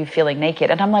vulnerable and you feeling naked.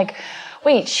 And I'm like,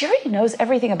 wait, she already knows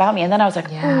everything about me. And then I was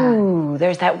like, ooh,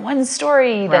 there's that one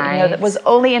story that, that was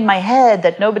only in my head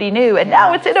that nobody knew. And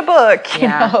now it's in a book, you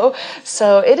know?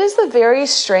 So it is a very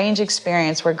strange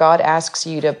experience where God asks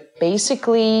you to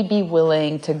basically be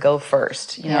willing to go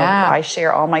first. You know, I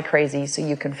share all my crazy so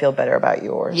you can feel better about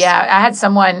yours. Yeah, I had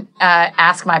someone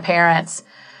ask my parents,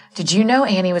 did you know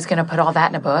Annie was going to put all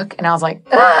that in a book? And I was like,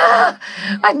 no,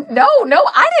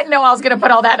 I didn't know I was going to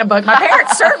put all that in a book. My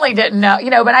parents certainly didn't know,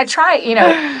 but I try,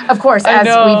 of course, as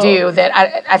we do that.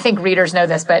 I think readers know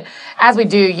this, but as we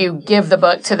do, you give the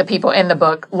book to the people in the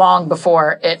book long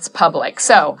before it's public.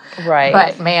 So,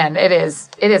 but man, it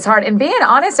is hard. And being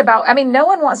honest about, no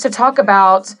one wants to talk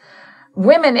about,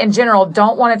 women in general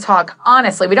don't want to talk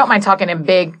honestly. We don't mind talking in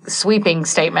big sweeping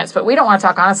statements, but we don't want to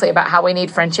talk honestly about how we need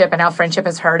friendship and how friendship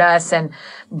has hurt us and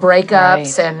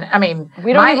breakups. And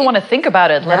we don't even want to think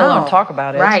about it, let alone talk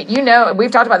about it. Right.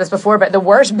 We've talked about this before, but the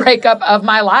worst breakup of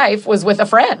my life was with a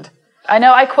friend. I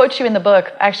know. I quote you in the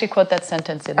book. I actually quote that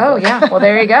sentence in the book. Oh, yeah. Well,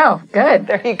 there you go. Good.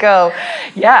 There you go.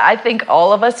 Yeah, I think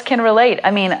all of us can relate.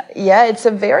 It's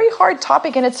a very hard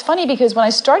topic. And it's funny because when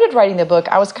I started writing the book,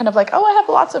 I was kind of like, I have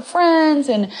lots of friends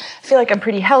and I feel like I'm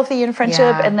pretty healthy in friendship.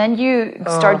 Yeah. And then you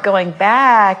start going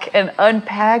back and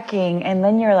unpacking. And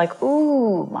then you're like,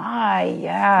 ooh,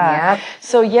 Yep.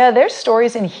 So, there's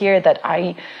stories in here that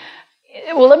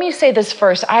Well, let me say this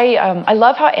first. I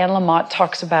love how Anne Lamott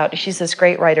talks about, she's this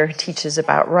great writer who teaches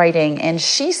about writing, and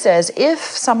she says if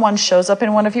someone shows up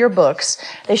in one of your books,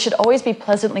 they should always be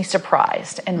pleasantly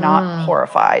surprised and not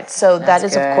horrified. So that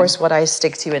is, of course, what I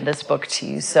stick to in this book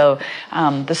too. So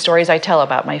the stories I tell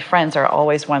about my friends are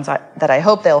always ones that I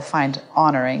hope they'll find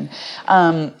honoring.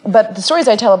 But the stories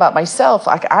I tell about myself,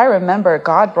 like I remember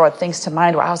God brought things to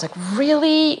mind where I was like,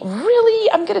 really?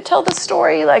 I'm going to tell this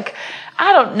story? Like,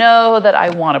 I don't know that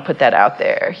I want to put that out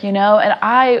there, you know?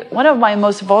 And one of my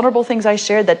most vulnerable things I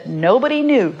shared that nobody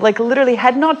knew, like literally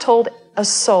had not told a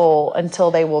soul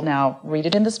until they will now read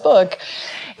it in this book,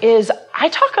 is I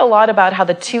talk a lot about how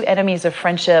the two enemies of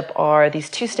friendship are these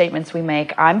two statements we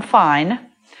make: I'm fine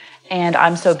and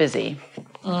I'm so busy.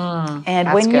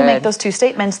 And when you make those two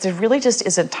statements, there really just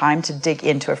isn't time to dig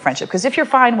into a friendship. Because if you're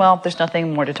fine, well, there's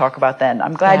nothing more to talk about then.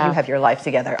 I'm glad you have your life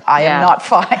together. I am not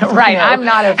fine. Right, you know? I'm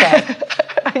not okay.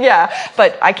 Yeah,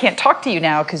 but I can't talk to you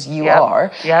now because you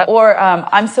are. Yep. Or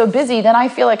I'm so busy, then I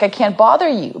feel like I can't bother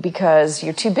you because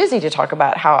you're too busy to talk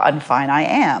about how unfine I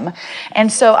am.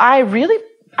 And so I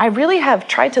really have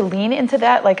tried to lean into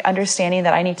that, like understanding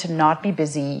that I need to not be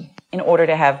busy in order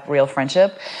to have real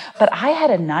friendship. But I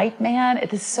had a night, man,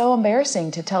 it is so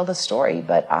embarrassing to tell the story,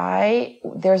 but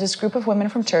there's this group of women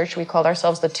from church, we called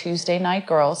ourselves the Tuesday Night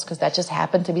Girls, because that just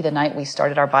happened to be the night we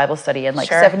started our Bible study, and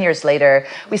 7 years later,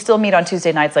 we still meet on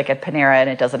Tuesday nights like at Panera, and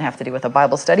it doesn't have to do with a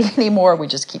Bible study anymore, we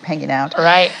just keep hanging out.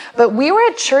 Right. But we were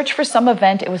at church for some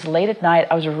event, it was late at night,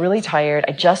 I was really tired,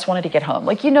 I just wanted to get home.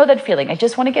 Like, you know that feeling, I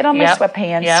just want to get on my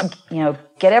sweatpants, you know,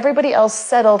 get everybody else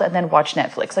settled and then watch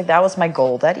Netflix. Like that was my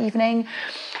goal that evening.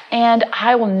 And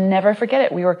I will never forget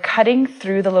it. We were cutting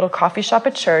through the little coffee shop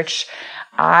at church.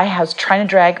 I was trying to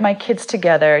drag my kids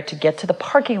together to get to the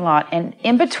parking lot. And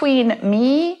in between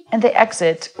me and the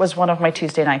exit was one of my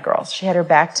Tuesday Night Girls. She had her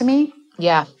back to me.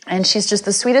 Yeah. And she's just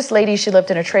the sweetest lady. She lived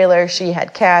in a trailer. She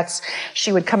had cats.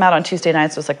 She would come out on Tuesday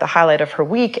nights. It was like the highlight of her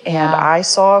week. And I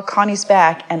saw Connie's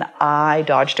back and I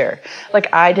dodged her.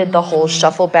 Like I did the whole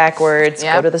shuffle backwards,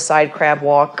 go to the side crab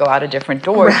walk, go out a different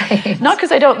door. Right. Not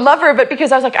because I don't love her, but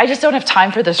because I was like, I just don't have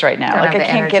time for this right now. Like I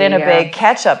can't get in a big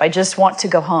catch up. I just want to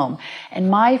go home.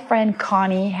 And my friend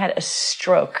Connie had a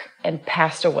stroke and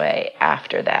passed away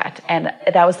after that. And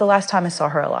that was the last time I saw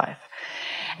her alive.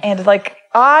 And like,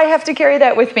 I have to carry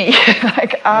that with me.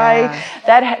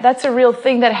 That's a real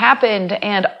thing that happened.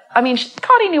 And I mean,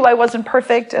 Connie knew I wasn't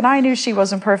perfect and I knew she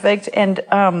wasn't perfect. And,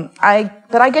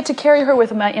 but I get to carry her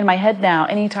in my head now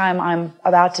anytime I'm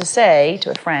about to say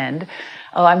to a friend,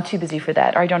 oh, I'm too busy for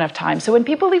that, or I don't have time. So when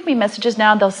people leave me messages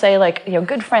now, they'll say like, you know,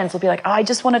 good friends will be like, oh, I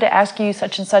just wanted to ask you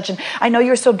such and such, and I know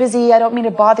you're so busy, I don't mean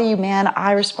to bother you, man.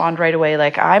 I respond right away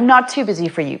like, I'm not too busy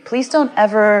for you. Please don't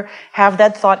ever have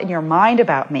that thought in your mind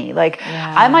about me. Like,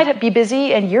 I might be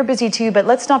busy and you're busy too, but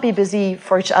let's not be busy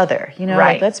for each other, you know?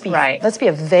 Like, let's be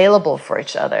available for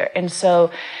each other. And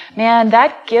so, man,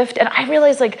 that gift, and I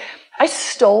realized like, I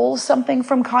stole something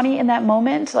from Connie in that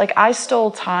moment. Like I stole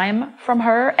time from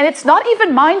her, and it's not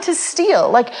even mine to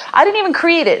steal. Like I didn't even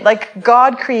create it. Like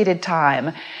God created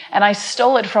time and I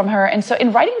stole it from her. And so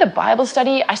in writing the Bible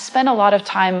study, I spent a lot of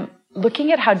time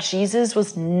looking at how Jesus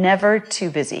was never too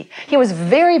busy. He was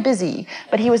very busy,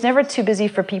 but he was never too busy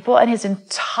for people. And his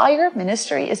entire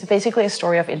ministry is basically a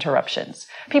story of interruptions.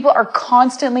 People are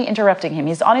constantly interrupting him.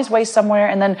 He's on his way somewhere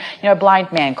and then, you know, a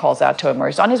blind man calls out to him, or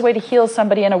he's on his way to heal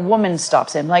somebody and a woman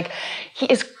stops him. Like he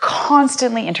is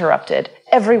constantly interrupted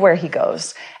everywhere he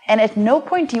goes. And at no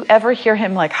point do you ever hear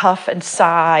him like huff and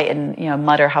sigh and, you know,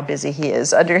 mutter how busy he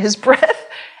is under his breath.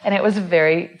 And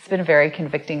it's been very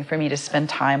convicting for me to spend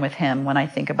time with him when I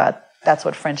think about that's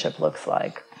what friendship looks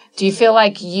like. Do you feel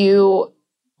like you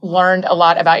learned a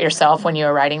lot about yourself when you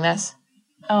were writing this?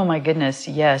 Oh my goodness,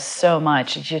 yes, so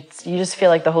much. You just feel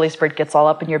like the Holy Spirit gets all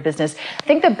up in your business. I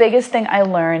think the biggest thing I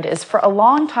learned is for a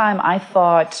long time I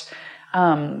thought,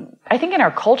 I think in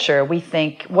our culture, we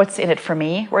think, what's in it for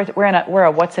me? We're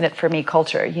a what's in it for me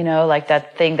culture, you know, like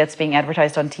that thing that's being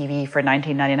advertised on TV for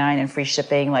 $19.99 and free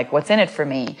shipping, like what's in it for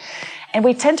me? And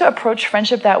we tend to approach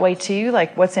friendship that way too,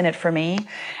 like what's in it for me?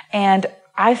 And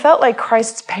I felt like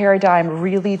Christ's paradigm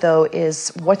really though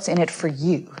is what's in it for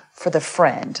you, for the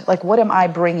friend. Like what am I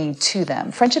bringing to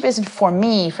them? Friendship isn't for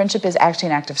me. Friendship is actually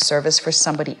an act of service for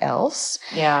somebody else.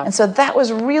 Yeah. And so that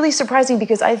was really surprising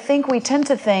because I think we tend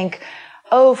to think,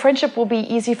 oh, friendship will be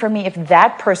easy for me if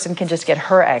that person can just get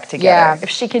her act together. Yeah. If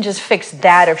she can just fix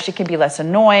that, or if she can be less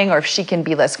annoying, or if she can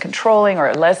be less controlling,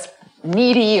 or less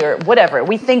needy, or whatever.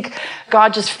 We think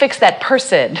God just fixed that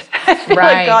person.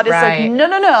 Like God is like,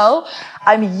 no.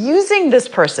 I'm using this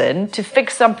person to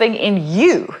fix something in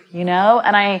you, you know?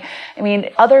 And I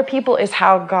mean, other people is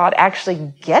how God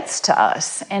actually gets to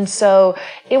us. And so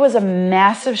it was a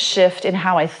massive shift in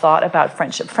how I thought about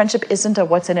friendship. Friendship isn't a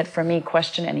what's in it for me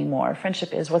question anymore.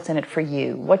 Friendship is what's in it for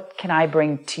you. What can I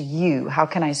bring to you? How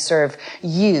can I serve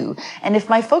you? And if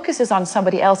my focus is on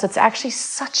somebody else, it's actually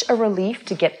such a relief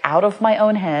to get out of my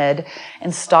own head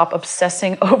and stop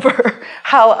obsessing over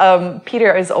how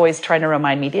Peter is always trying to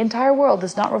remind me the entire world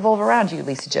does not revolve around you,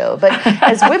 Lisa Jo. But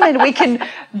as women, we can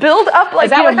build up like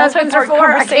multi-part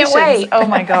conversations. I can't wait. Oh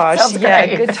my gosh,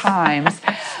 yeah, good times.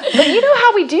 But you know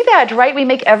how we do that, right? We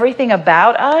make everything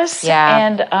about us. Yeah.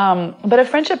 And but a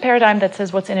friendship paradigm that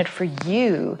says what's in it for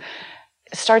you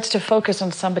starts to focus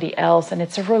on somebody else, and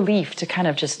it's a relief to kind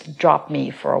of just drop me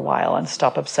for a while and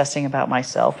stop obsessing about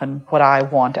myself and what I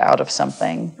want out of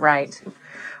something. Right.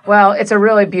 Well, it's a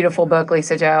really beautiful book,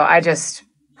 Lisa Jo.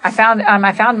 I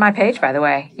found my page, by the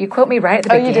way. You quote me right at the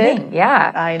beginning. Oh, you did?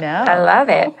 Yeah. I know. I love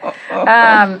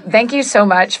it. Thank you so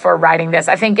much for writing this.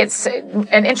 I think it's an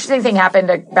interesting thing happened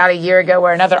about a year ago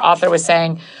where another author was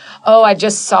saying, oh, I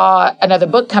just saw another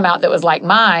book come out that was like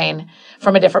mine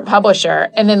from a different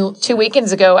publisher. And then 2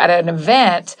 weekends ago at an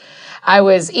event, I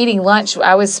was eating lunch.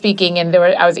 I was speaking, and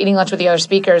I was eating lunch with the other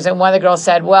speakers. And one of the girls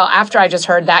said, well, after I just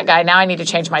heard that guy, now I need to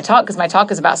change my talk because my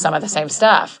talk is about some of the same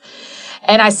stuff.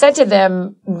 And I said to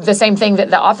them the same thing that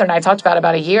the author and I talked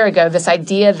about a year ago, this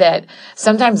idea that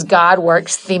sometimes God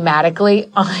works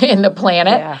thematically in the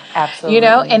planet. Yeah, absolutely. You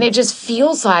know, and it just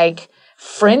feels like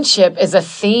friendship is a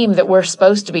theme that we're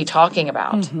supposed to be talking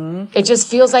about. Mm-hmm. It just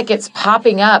feels like it's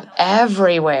popping up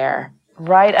everywhere.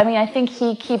 Right. I mean, I think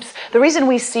the reason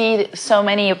we see so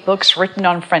many books written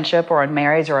on friendship or on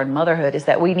marriage or on motherhood is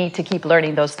that we need to keep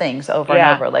learning those things over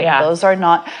and over. Like those are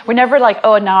not, we're never like,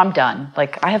 oh, now I'm done.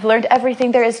 Like I have learned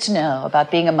everything there is to know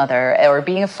about being a mother or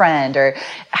being a friend, or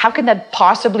how can that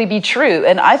possibly be true?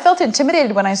 And I felt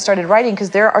intimidated when I started writing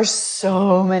because there are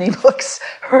so many books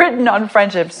written on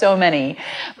friendship, so many.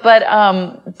 But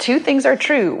two things are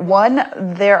true. One,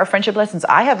 there are friendship lessons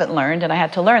I haven't learned, and I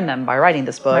had to learn them by writing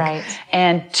this book. Right.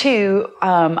 And two,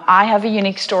 I have a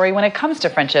unique story when it comes to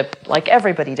friendship, like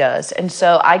everybody does. And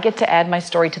so I get to add my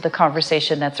story to the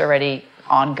conversation that's already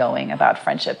ongoing about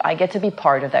friendship. I get to be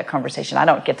part of that conversation. I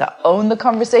don't get to own the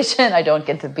conversation. I don't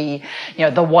get to be,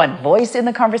 the one voice in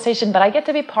the conversation, but I get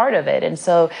to be part of it. And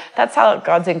so that's how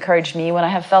God's encouraged me when I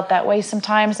have felt that way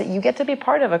sometimes, that you get to be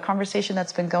part of a conversation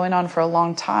that's been going on for a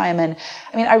long time. And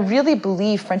I mean, I really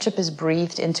believe friendship is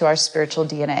breathed into our spiritual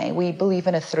DNA. We believe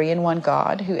in a 3-in-1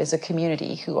 God who is a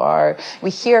community, we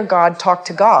hear God talk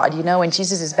to God. When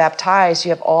Jesus is baptized, you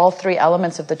have all 3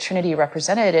 elements of the Trinity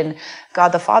represented, and God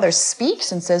the Father speaks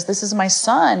and says, this is my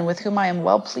son with whom I am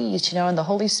well pleased, and the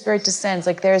Holy Spirit descends.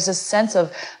 Like there's a sense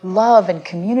of love and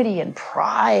community and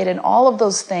pride and all of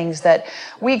those things that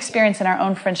we experience in our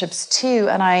own friendships too.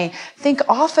 And I think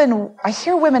often I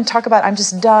hear women talk about, I'm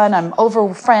just done, I'm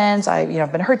over friends,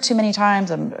 I've been hurt too many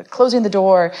times, I'm closing the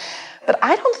door. But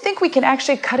I don't think we can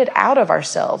actually cut it out of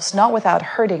ourselves, not without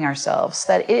hurting ourselves,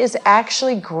 that it is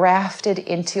actually grafted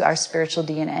into our spiritual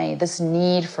DNA, this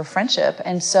need for friendship.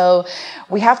 And so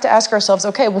we have to ask ourselves,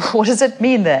 okay, well, what does it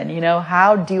mean then?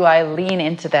 How do I lean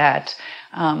into that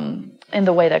in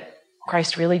the way that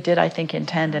Christ really did, I think,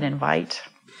 intend and invite?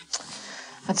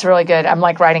 That's really good. I'm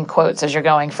like writing quotes as you're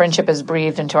going. Friendship is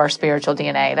breathed into our spiritual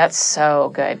DNA. That's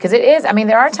so good. Because it is. I mean,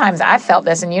 there are times I've felt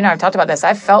this, and I've talked about this.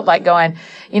 I felt like going,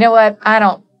 you know what? I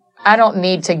don't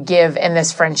need to give in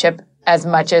this friendship as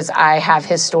much as I have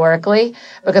historically,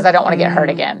 because I don't want to get hurt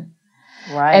again.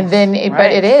 Right. And then,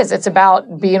 but it's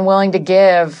about being willing to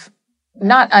give,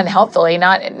 not unhealthily,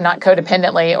 not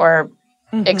codependently or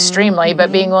extremely,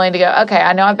 but being willing to go, okay,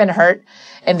 I know I've been hurt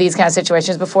in these kind of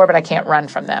situations before, but I can't run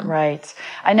from them. Right.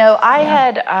 I know I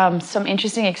had some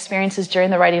interesting experiences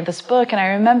during the writing of this book, and I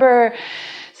remember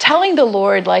telling the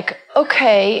Lord, like,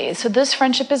 okay, so this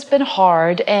friendship has been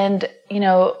hard, and,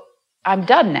 I'm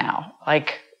done now.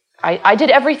 Like, I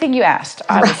did everything you asked.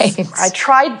 I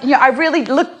tried, I really,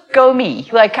 go me.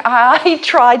 Like, I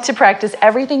tried to practice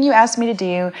everything you asked me to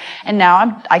do, and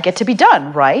now I get to be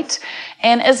done, right?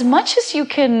 And as much as you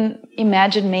can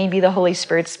imagine, maybe the Holy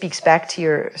Spirit speaks back to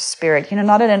your spirit,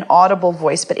 not in an audible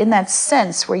voice, but in that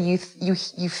sense where you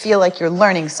feel like you're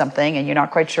learning something and you're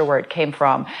not quite sure where it came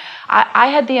from. I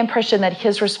had the impression that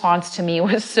his response to me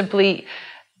was simply,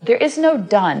 there is no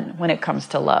done when it comes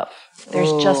to love.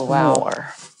 There's just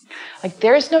more. Like,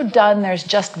 there's no done, there's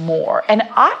just more. And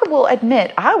I will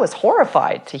admit, I was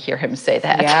horrified to hear him say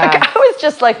that. Yeah. Like, I was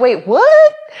just like, wait,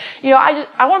 what?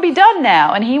 I want to be done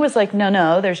now. And he was like,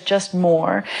 no, there's just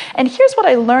more. And here's what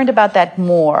I learned about that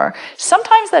more.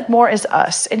 Sometimes that more is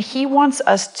us, and he wants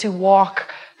us to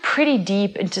walk pretty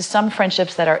deep into some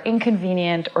friendships that are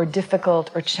inconvenient or difficult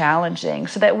or challenging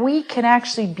so that we can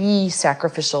actually be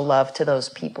sacrificial love to those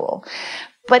people.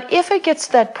 But if it gets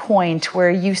to that point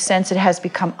where you sense it has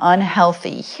become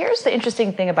unhealthy, here's the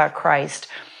interesting thing about Christ.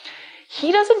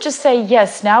 He doesn't just say,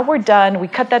 yes, now we're done. We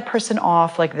cut that person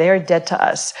off, like they're dead to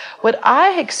us. What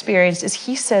I experienced is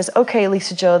he says, okay,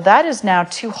 Lisa Jo, that is now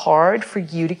too hard for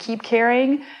you to keep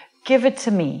carrying. Give it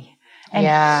to me.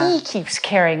 And he keeps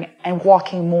carrying and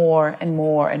walking more and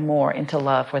more and more into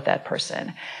love with that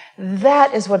person.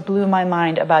 That is what blew my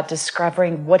mind about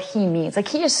discovering what he means. Like,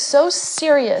 he is so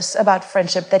serious about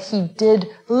friendship that he did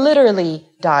literally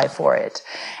die for it.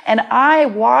 And I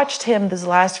watched him these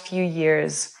last few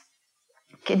years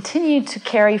continue to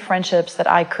carry friendships that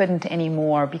I couldn't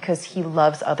anymore because he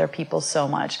loves other people so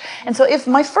much. And so if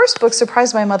my first book,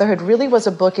 Surprised by Motherhood, really was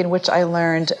a book in which I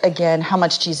learned, again, how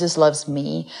much Jesus loves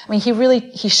me. I mean,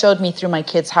 he showed me through my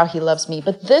kids how he loves me.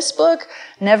 But this book,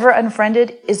 Never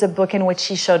Unfriended, is a book in which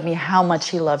he showed me how much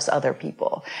he loves other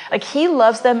people. Like, he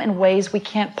loves them in ways we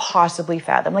can't possibly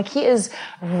fathom. Like, he is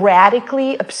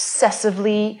radically,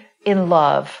 obsessively in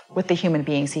love with the human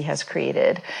beings he has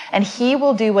created. And he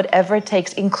will do whatever it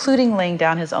takes, including laying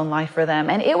down his own life for them.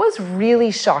 And it was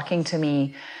really shocking to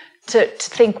me to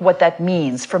think what that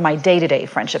means for my day-to-day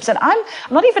friendships. And I'm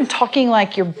not even talking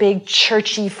like your big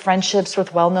churchy friendships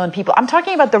with well-known people. I'm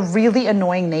talking about the really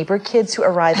annoying neighbor kids who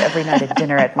arrive every night at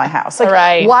dinner at my house. Like,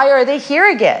 right. Why are they here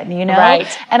again, Right.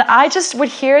 And I just would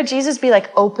hear Jesus be like,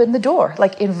 open the door,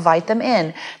 like, invite them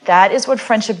in. That is what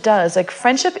friendship does. Like,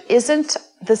 friendship isn't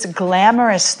this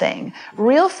glamorous thing.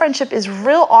 Real friendship is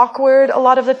real awkward a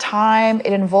lot of the time.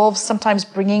 It involves sometimes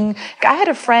I had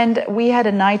a friend, we had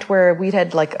a night where we'd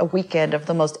had like a weekend of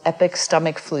the most epic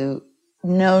stomach flu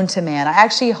known to man. I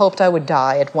actually hoped I would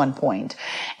die at one point.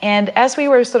 And as we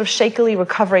were sort of shakily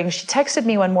recovering, she texted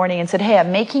me one morning and said, hey,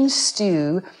 I'm making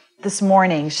stew this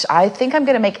morning. I think I'm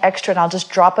going to make extra and I'll just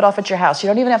drop it off at your house. You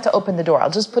don't even have to open the door. I'll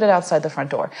just put it outside the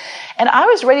front door. And I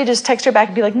was ready to just text her back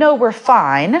and be like, no, we're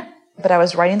fine. But I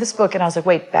was writing this book and I was like,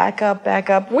 wait, back up.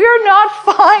 We're not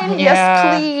fine. Yeah.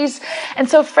 Yes, please. And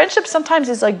so friendship sometimes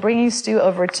is like bringing stew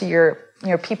over to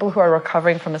your people who are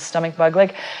recovering from a stomach bug.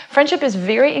 Like, friendship is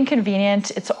very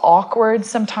inconvenient. It's awkward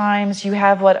sometimes. You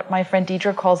have what my friend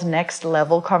Deidre calls next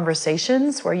level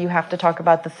conversations, where you have to talk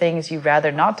about the things you'd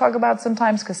rather not talk about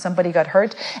sometimes because somebody got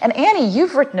hurt. And Annie,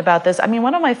 you've written about this. I mean,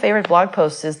 one of my favorite blog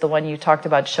posts is the one you talked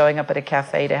about showing up at a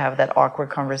cafe to have that awkward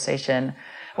conversation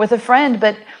with a friend.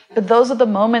 But those are the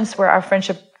moments where our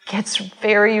friendship gets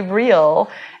very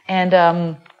real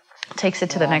and takes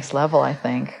it to the next level, I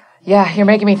think. Yeah, you're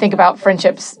making me think about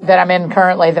friendships that I'm in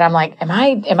currently that I'm like, am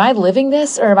I living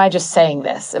this or am I just saying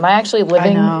this? Am I actually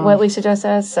living what Lisa Jo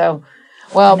says? So,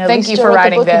 well, thank you for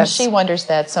writing this. And she wonders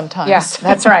that sometimes. Yes,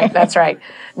 that's right. That's right.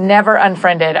 Never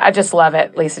Unfriended. I just love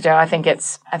it, Lisa Jo. I think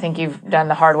you've done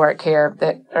the hard work here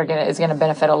that is going to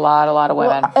benefit a lot of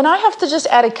women. Well, and I have to just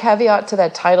add a caveat to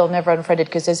that title, Never Unfriended,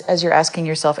 because as you're asking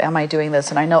yourself, am I doing this?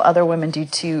 And I know other women do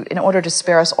too. In order to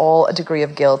spare us all a degree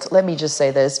of guilt, let me just say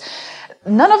this.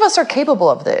 None of us are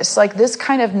capable of this. Like, this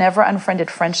kind of never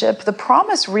unfriended friendship, the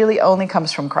promise really only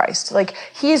comes from Christ. Like,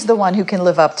 he's the one who can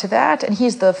live up to that, and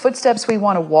he's the footsteps we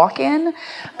want to walk in.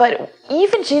 But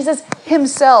even Jesus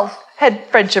himself had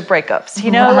friendship breakups,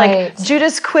 Right. Like,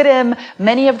 Judas quit him,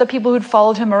 many of the people who'd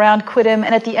followed him around quit him,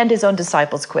 and at the end his own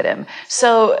disciples quit him.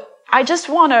 So I just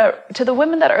want to the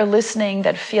women that are listening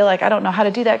that feel like, I don't know how to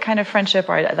do that kind of friendship,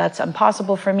 or that's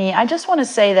impossible for me, I just want to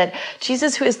say that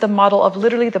Jesus, who is the model of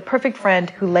literally the perfect friend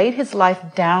who laid his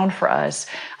life down for us,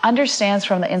 understands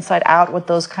from the inside out what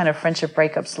those kind of friendship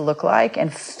breakups look like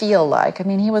and feel like. I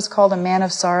mean, he was called a man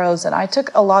of sorrows, and I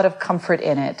took a lot of comfort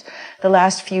in it the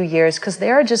last few years, because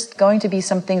there are just going to be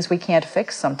some things we can't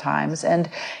fix sometimes. And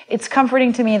it's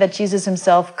comforting to me that Jesus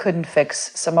himself couldn't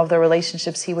fix some of the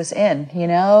relationships he was in,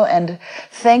 And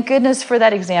thank goodness for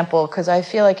that example, because I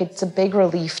feel like it's a big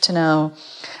relief to know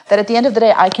that at the end of the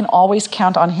day, I can always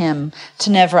count on him to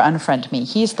never unfriend me.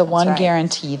 He's the one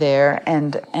guarantee there,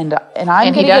 and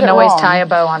he doesn't always tie a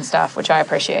bow on stuff, which I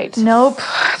appreciate. Nope.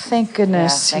 Thank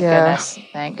goodness.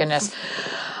 Thank goodness.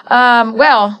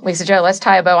 Well, Lisa Jo, let's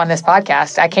tie a bow on this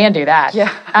podcast. I can do that.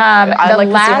 Yeah. I'd like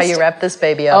to see how you wrap this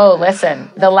baby up. Oh, listen.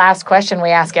 The last question we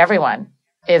ask everyone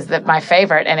is my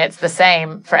favorite, and it's the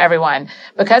same for everyone.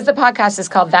 Because the podcast is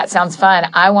called That Sounds Fun,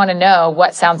 I want to know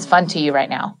what sounds fun to you right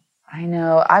now. I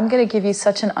know. I'm going to give you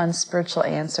such an unspiritual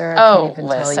answer. I can't even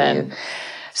tell you.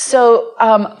 So,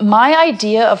 my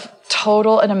idea of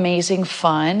total and amazing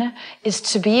fun is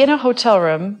to be in a hotel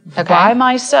room by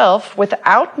myself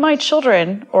without my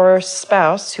children or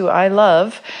spouse who I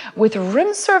love, with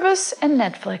room service and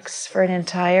Netflix for an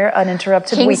entire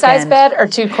uninterrupted weekend. King-size bed or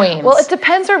 2 queens? Well, it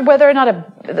depends on whether or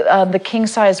not the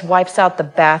king-size wipes out the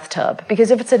bathtub.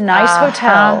 Because if it's a nice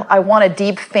hotel, I want a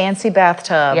deep, fancy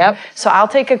bathtub. Yep. So I'll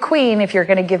take a queen if you're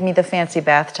going to give me the fancy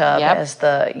bathtub as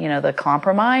the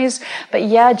compromise. But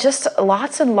yeah, just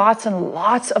lots and lots and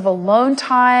lots of alone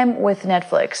time with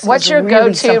Netflix. What's your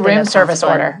go-to room service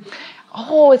order?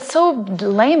 Oh, it's so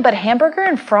lame, but hamburger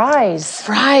and fries.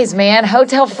 Fries, man.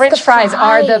 Hotel French fries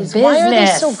are the business. Why are they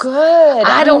so good?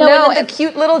 I don't know. And then the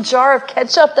cute little jar of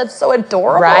ketchup that's so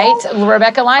adorable. Right?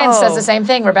 Rebecca Lyons says the same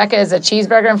thing. Rebecca is a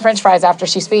cheeseburger and French fries after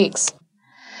she speaks.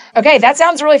 Okay, that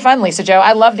sounds really fun, Lisa Jo.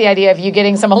 I love the idea of you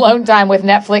getting some alone time with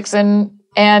Netflix and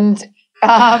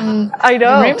I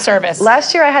know. Room service.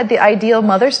 Last year I had the ideal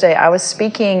Mother's Day. I was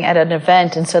speaking at an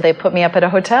event, and so they put me up at a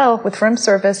hotel with room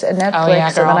service and Netflix.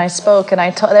 And then I spoke, and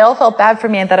they all felt bad for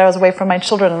me and that I was away from my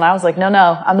children. And I was like, no,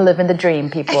 I'm living the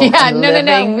dream, people. Yeah,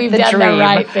 no. We've done the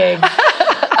right thing.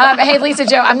 Hey, Lisa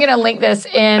Jo, I'm going to link this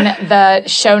in the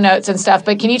show notes and stuff,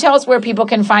 but can you tell us where people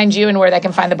can find you and where they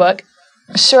can find the book?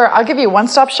 Sure. I'll give you a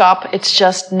one-stop shop. It's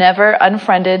just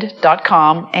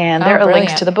neverunfriended.com. And there are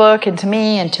links to the book and to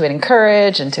me and to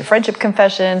Encourage and to Friendship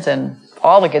Confessions and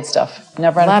all the good stuff.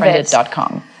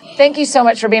 Neverunfriended.com. Thank you so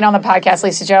much for being on the podcast,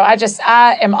 Lisa Jo.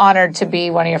 I am honored to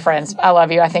be one of your friends. I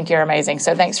love you. I think you're amazing.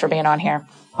 So thanks for being on here.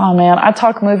 Oh, man. I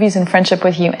talk movies and friendship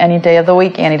with you any day of the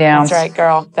week, Annie Downs. That's right,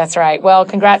 girl. That's right. Well,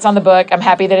 congrats on the book. I'm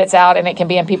happy that it's out and it can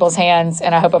be in people's hands.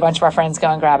 And I hope a bunch of our friends go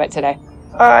and grab it today.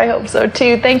 I hope so,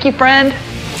 too. Thank you, friend.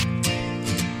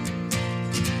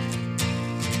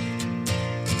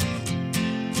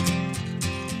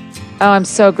 Oh, I'm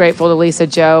so grateful to Lisa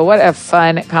Jo. What a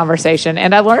fun conversation.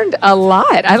 And I learned a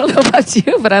lot. I don't know about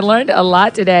you, but I learned a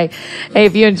lot today. Hey,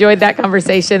 if you enjoyed that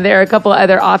conversation, there are a couple of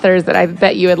other authors that I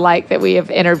bet you would like that we have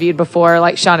interviewed before,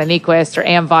 like Shauna Niequist or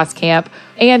Ann Voskamp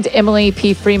and Emily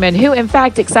P. Freeman, who, in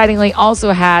fact, excitingly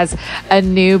also has a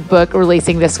new book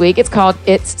releasing this week. It's called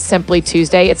It's Simply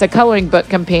Tuesday. It's a coloring book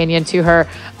companion to her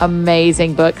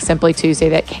amazing book, Simply Tuesday,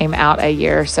 that came out a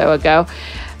year or so ago.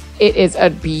 It is a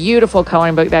beautiful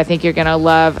coloring book that I think you're going to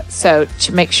love. So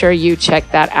make sure you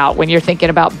check that out when you're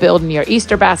thinking about building your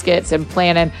Easter baskets and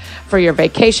planning for your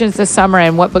vacations this summer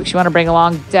and what books you want to bring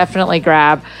along. Definitely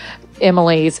grab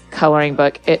Emily's coloring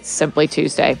book. It's Simply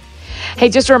Tuesday. Hey,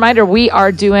 just a reminder, we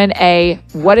are doing a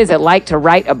What Is It Like to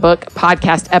Write a Book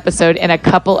podcast episode in a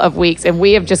couple of weeks. And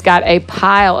we have just got a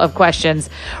pile of questions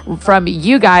from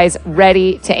you guys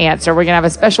ready to answer. We're going to have a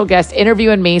special guest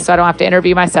interviewing me so I don't have to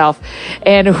interview myself.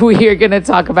 And we are going to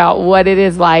talk about what it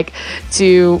is like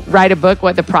to write a book,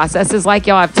 what the process is like.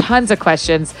 Y'all have tons of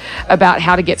questions about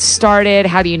how to get started.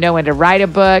 How do you know when to write a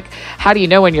book? How do you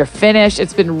know when you're finished?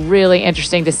 It's been really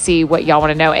interesting to see what y'all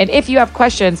want to know. And if you have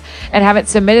questions and haven't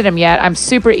submitted them yet, I'm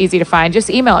super easy to find. Just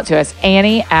email it to us,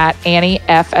 Annie at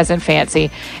AnnieF as in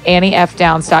fancy,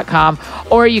 AnnieFDowns.com,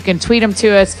 or you can tweet them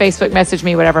to us, Facebook message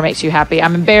me, whatever makes you happy.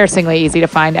 I'm embarrassingly easy to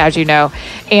find, as you know,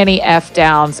 Annie F.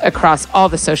 Downs across all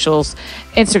the socials,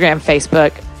 Instagram,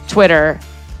 Facebook, Twitter,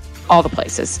 all the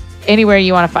places. Anywhere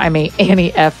you want to find me,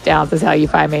 Annie F. Downs is how you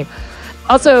find me.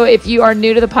 Also, if you are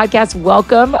new to the podcast,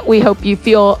 welcome. We hope you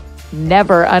feel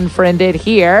never unfriended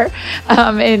here.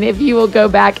 And if you will go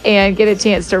back and get a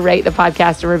chance to rate the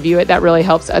podcast and review it, that really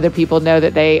helps other people know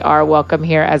that they are welcome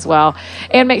here as well.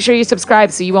 And make sure you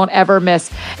subscribe so you won't ever miss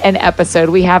an episode.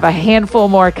 We have a handful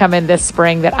more coming this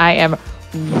spring that I am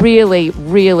really,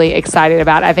 really excited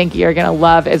about. I think you're going to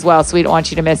love as well. So we don't want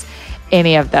you to miss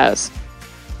any of those.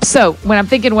 So when I'm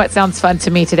thinking what sounds fun to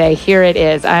me today, here it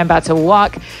is. I'm about to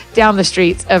walk down the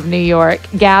streets of New York,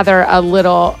 gather a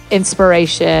little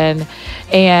inspiration,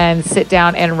 and sit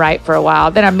down and write for a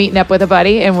while. Then I'm meeting up with a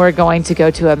buddy, and we're going to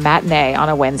go to a matinee on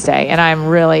a Wednesday, and I'm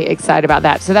really excited about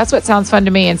that. So that's what sounds fun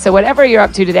to me. And so whatever you're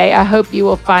up to today, I hope you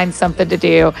will find something to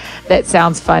do that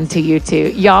sounds fun to you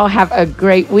too. Y'all have a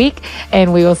great week,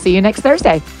 and we will see you next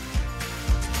Thursday.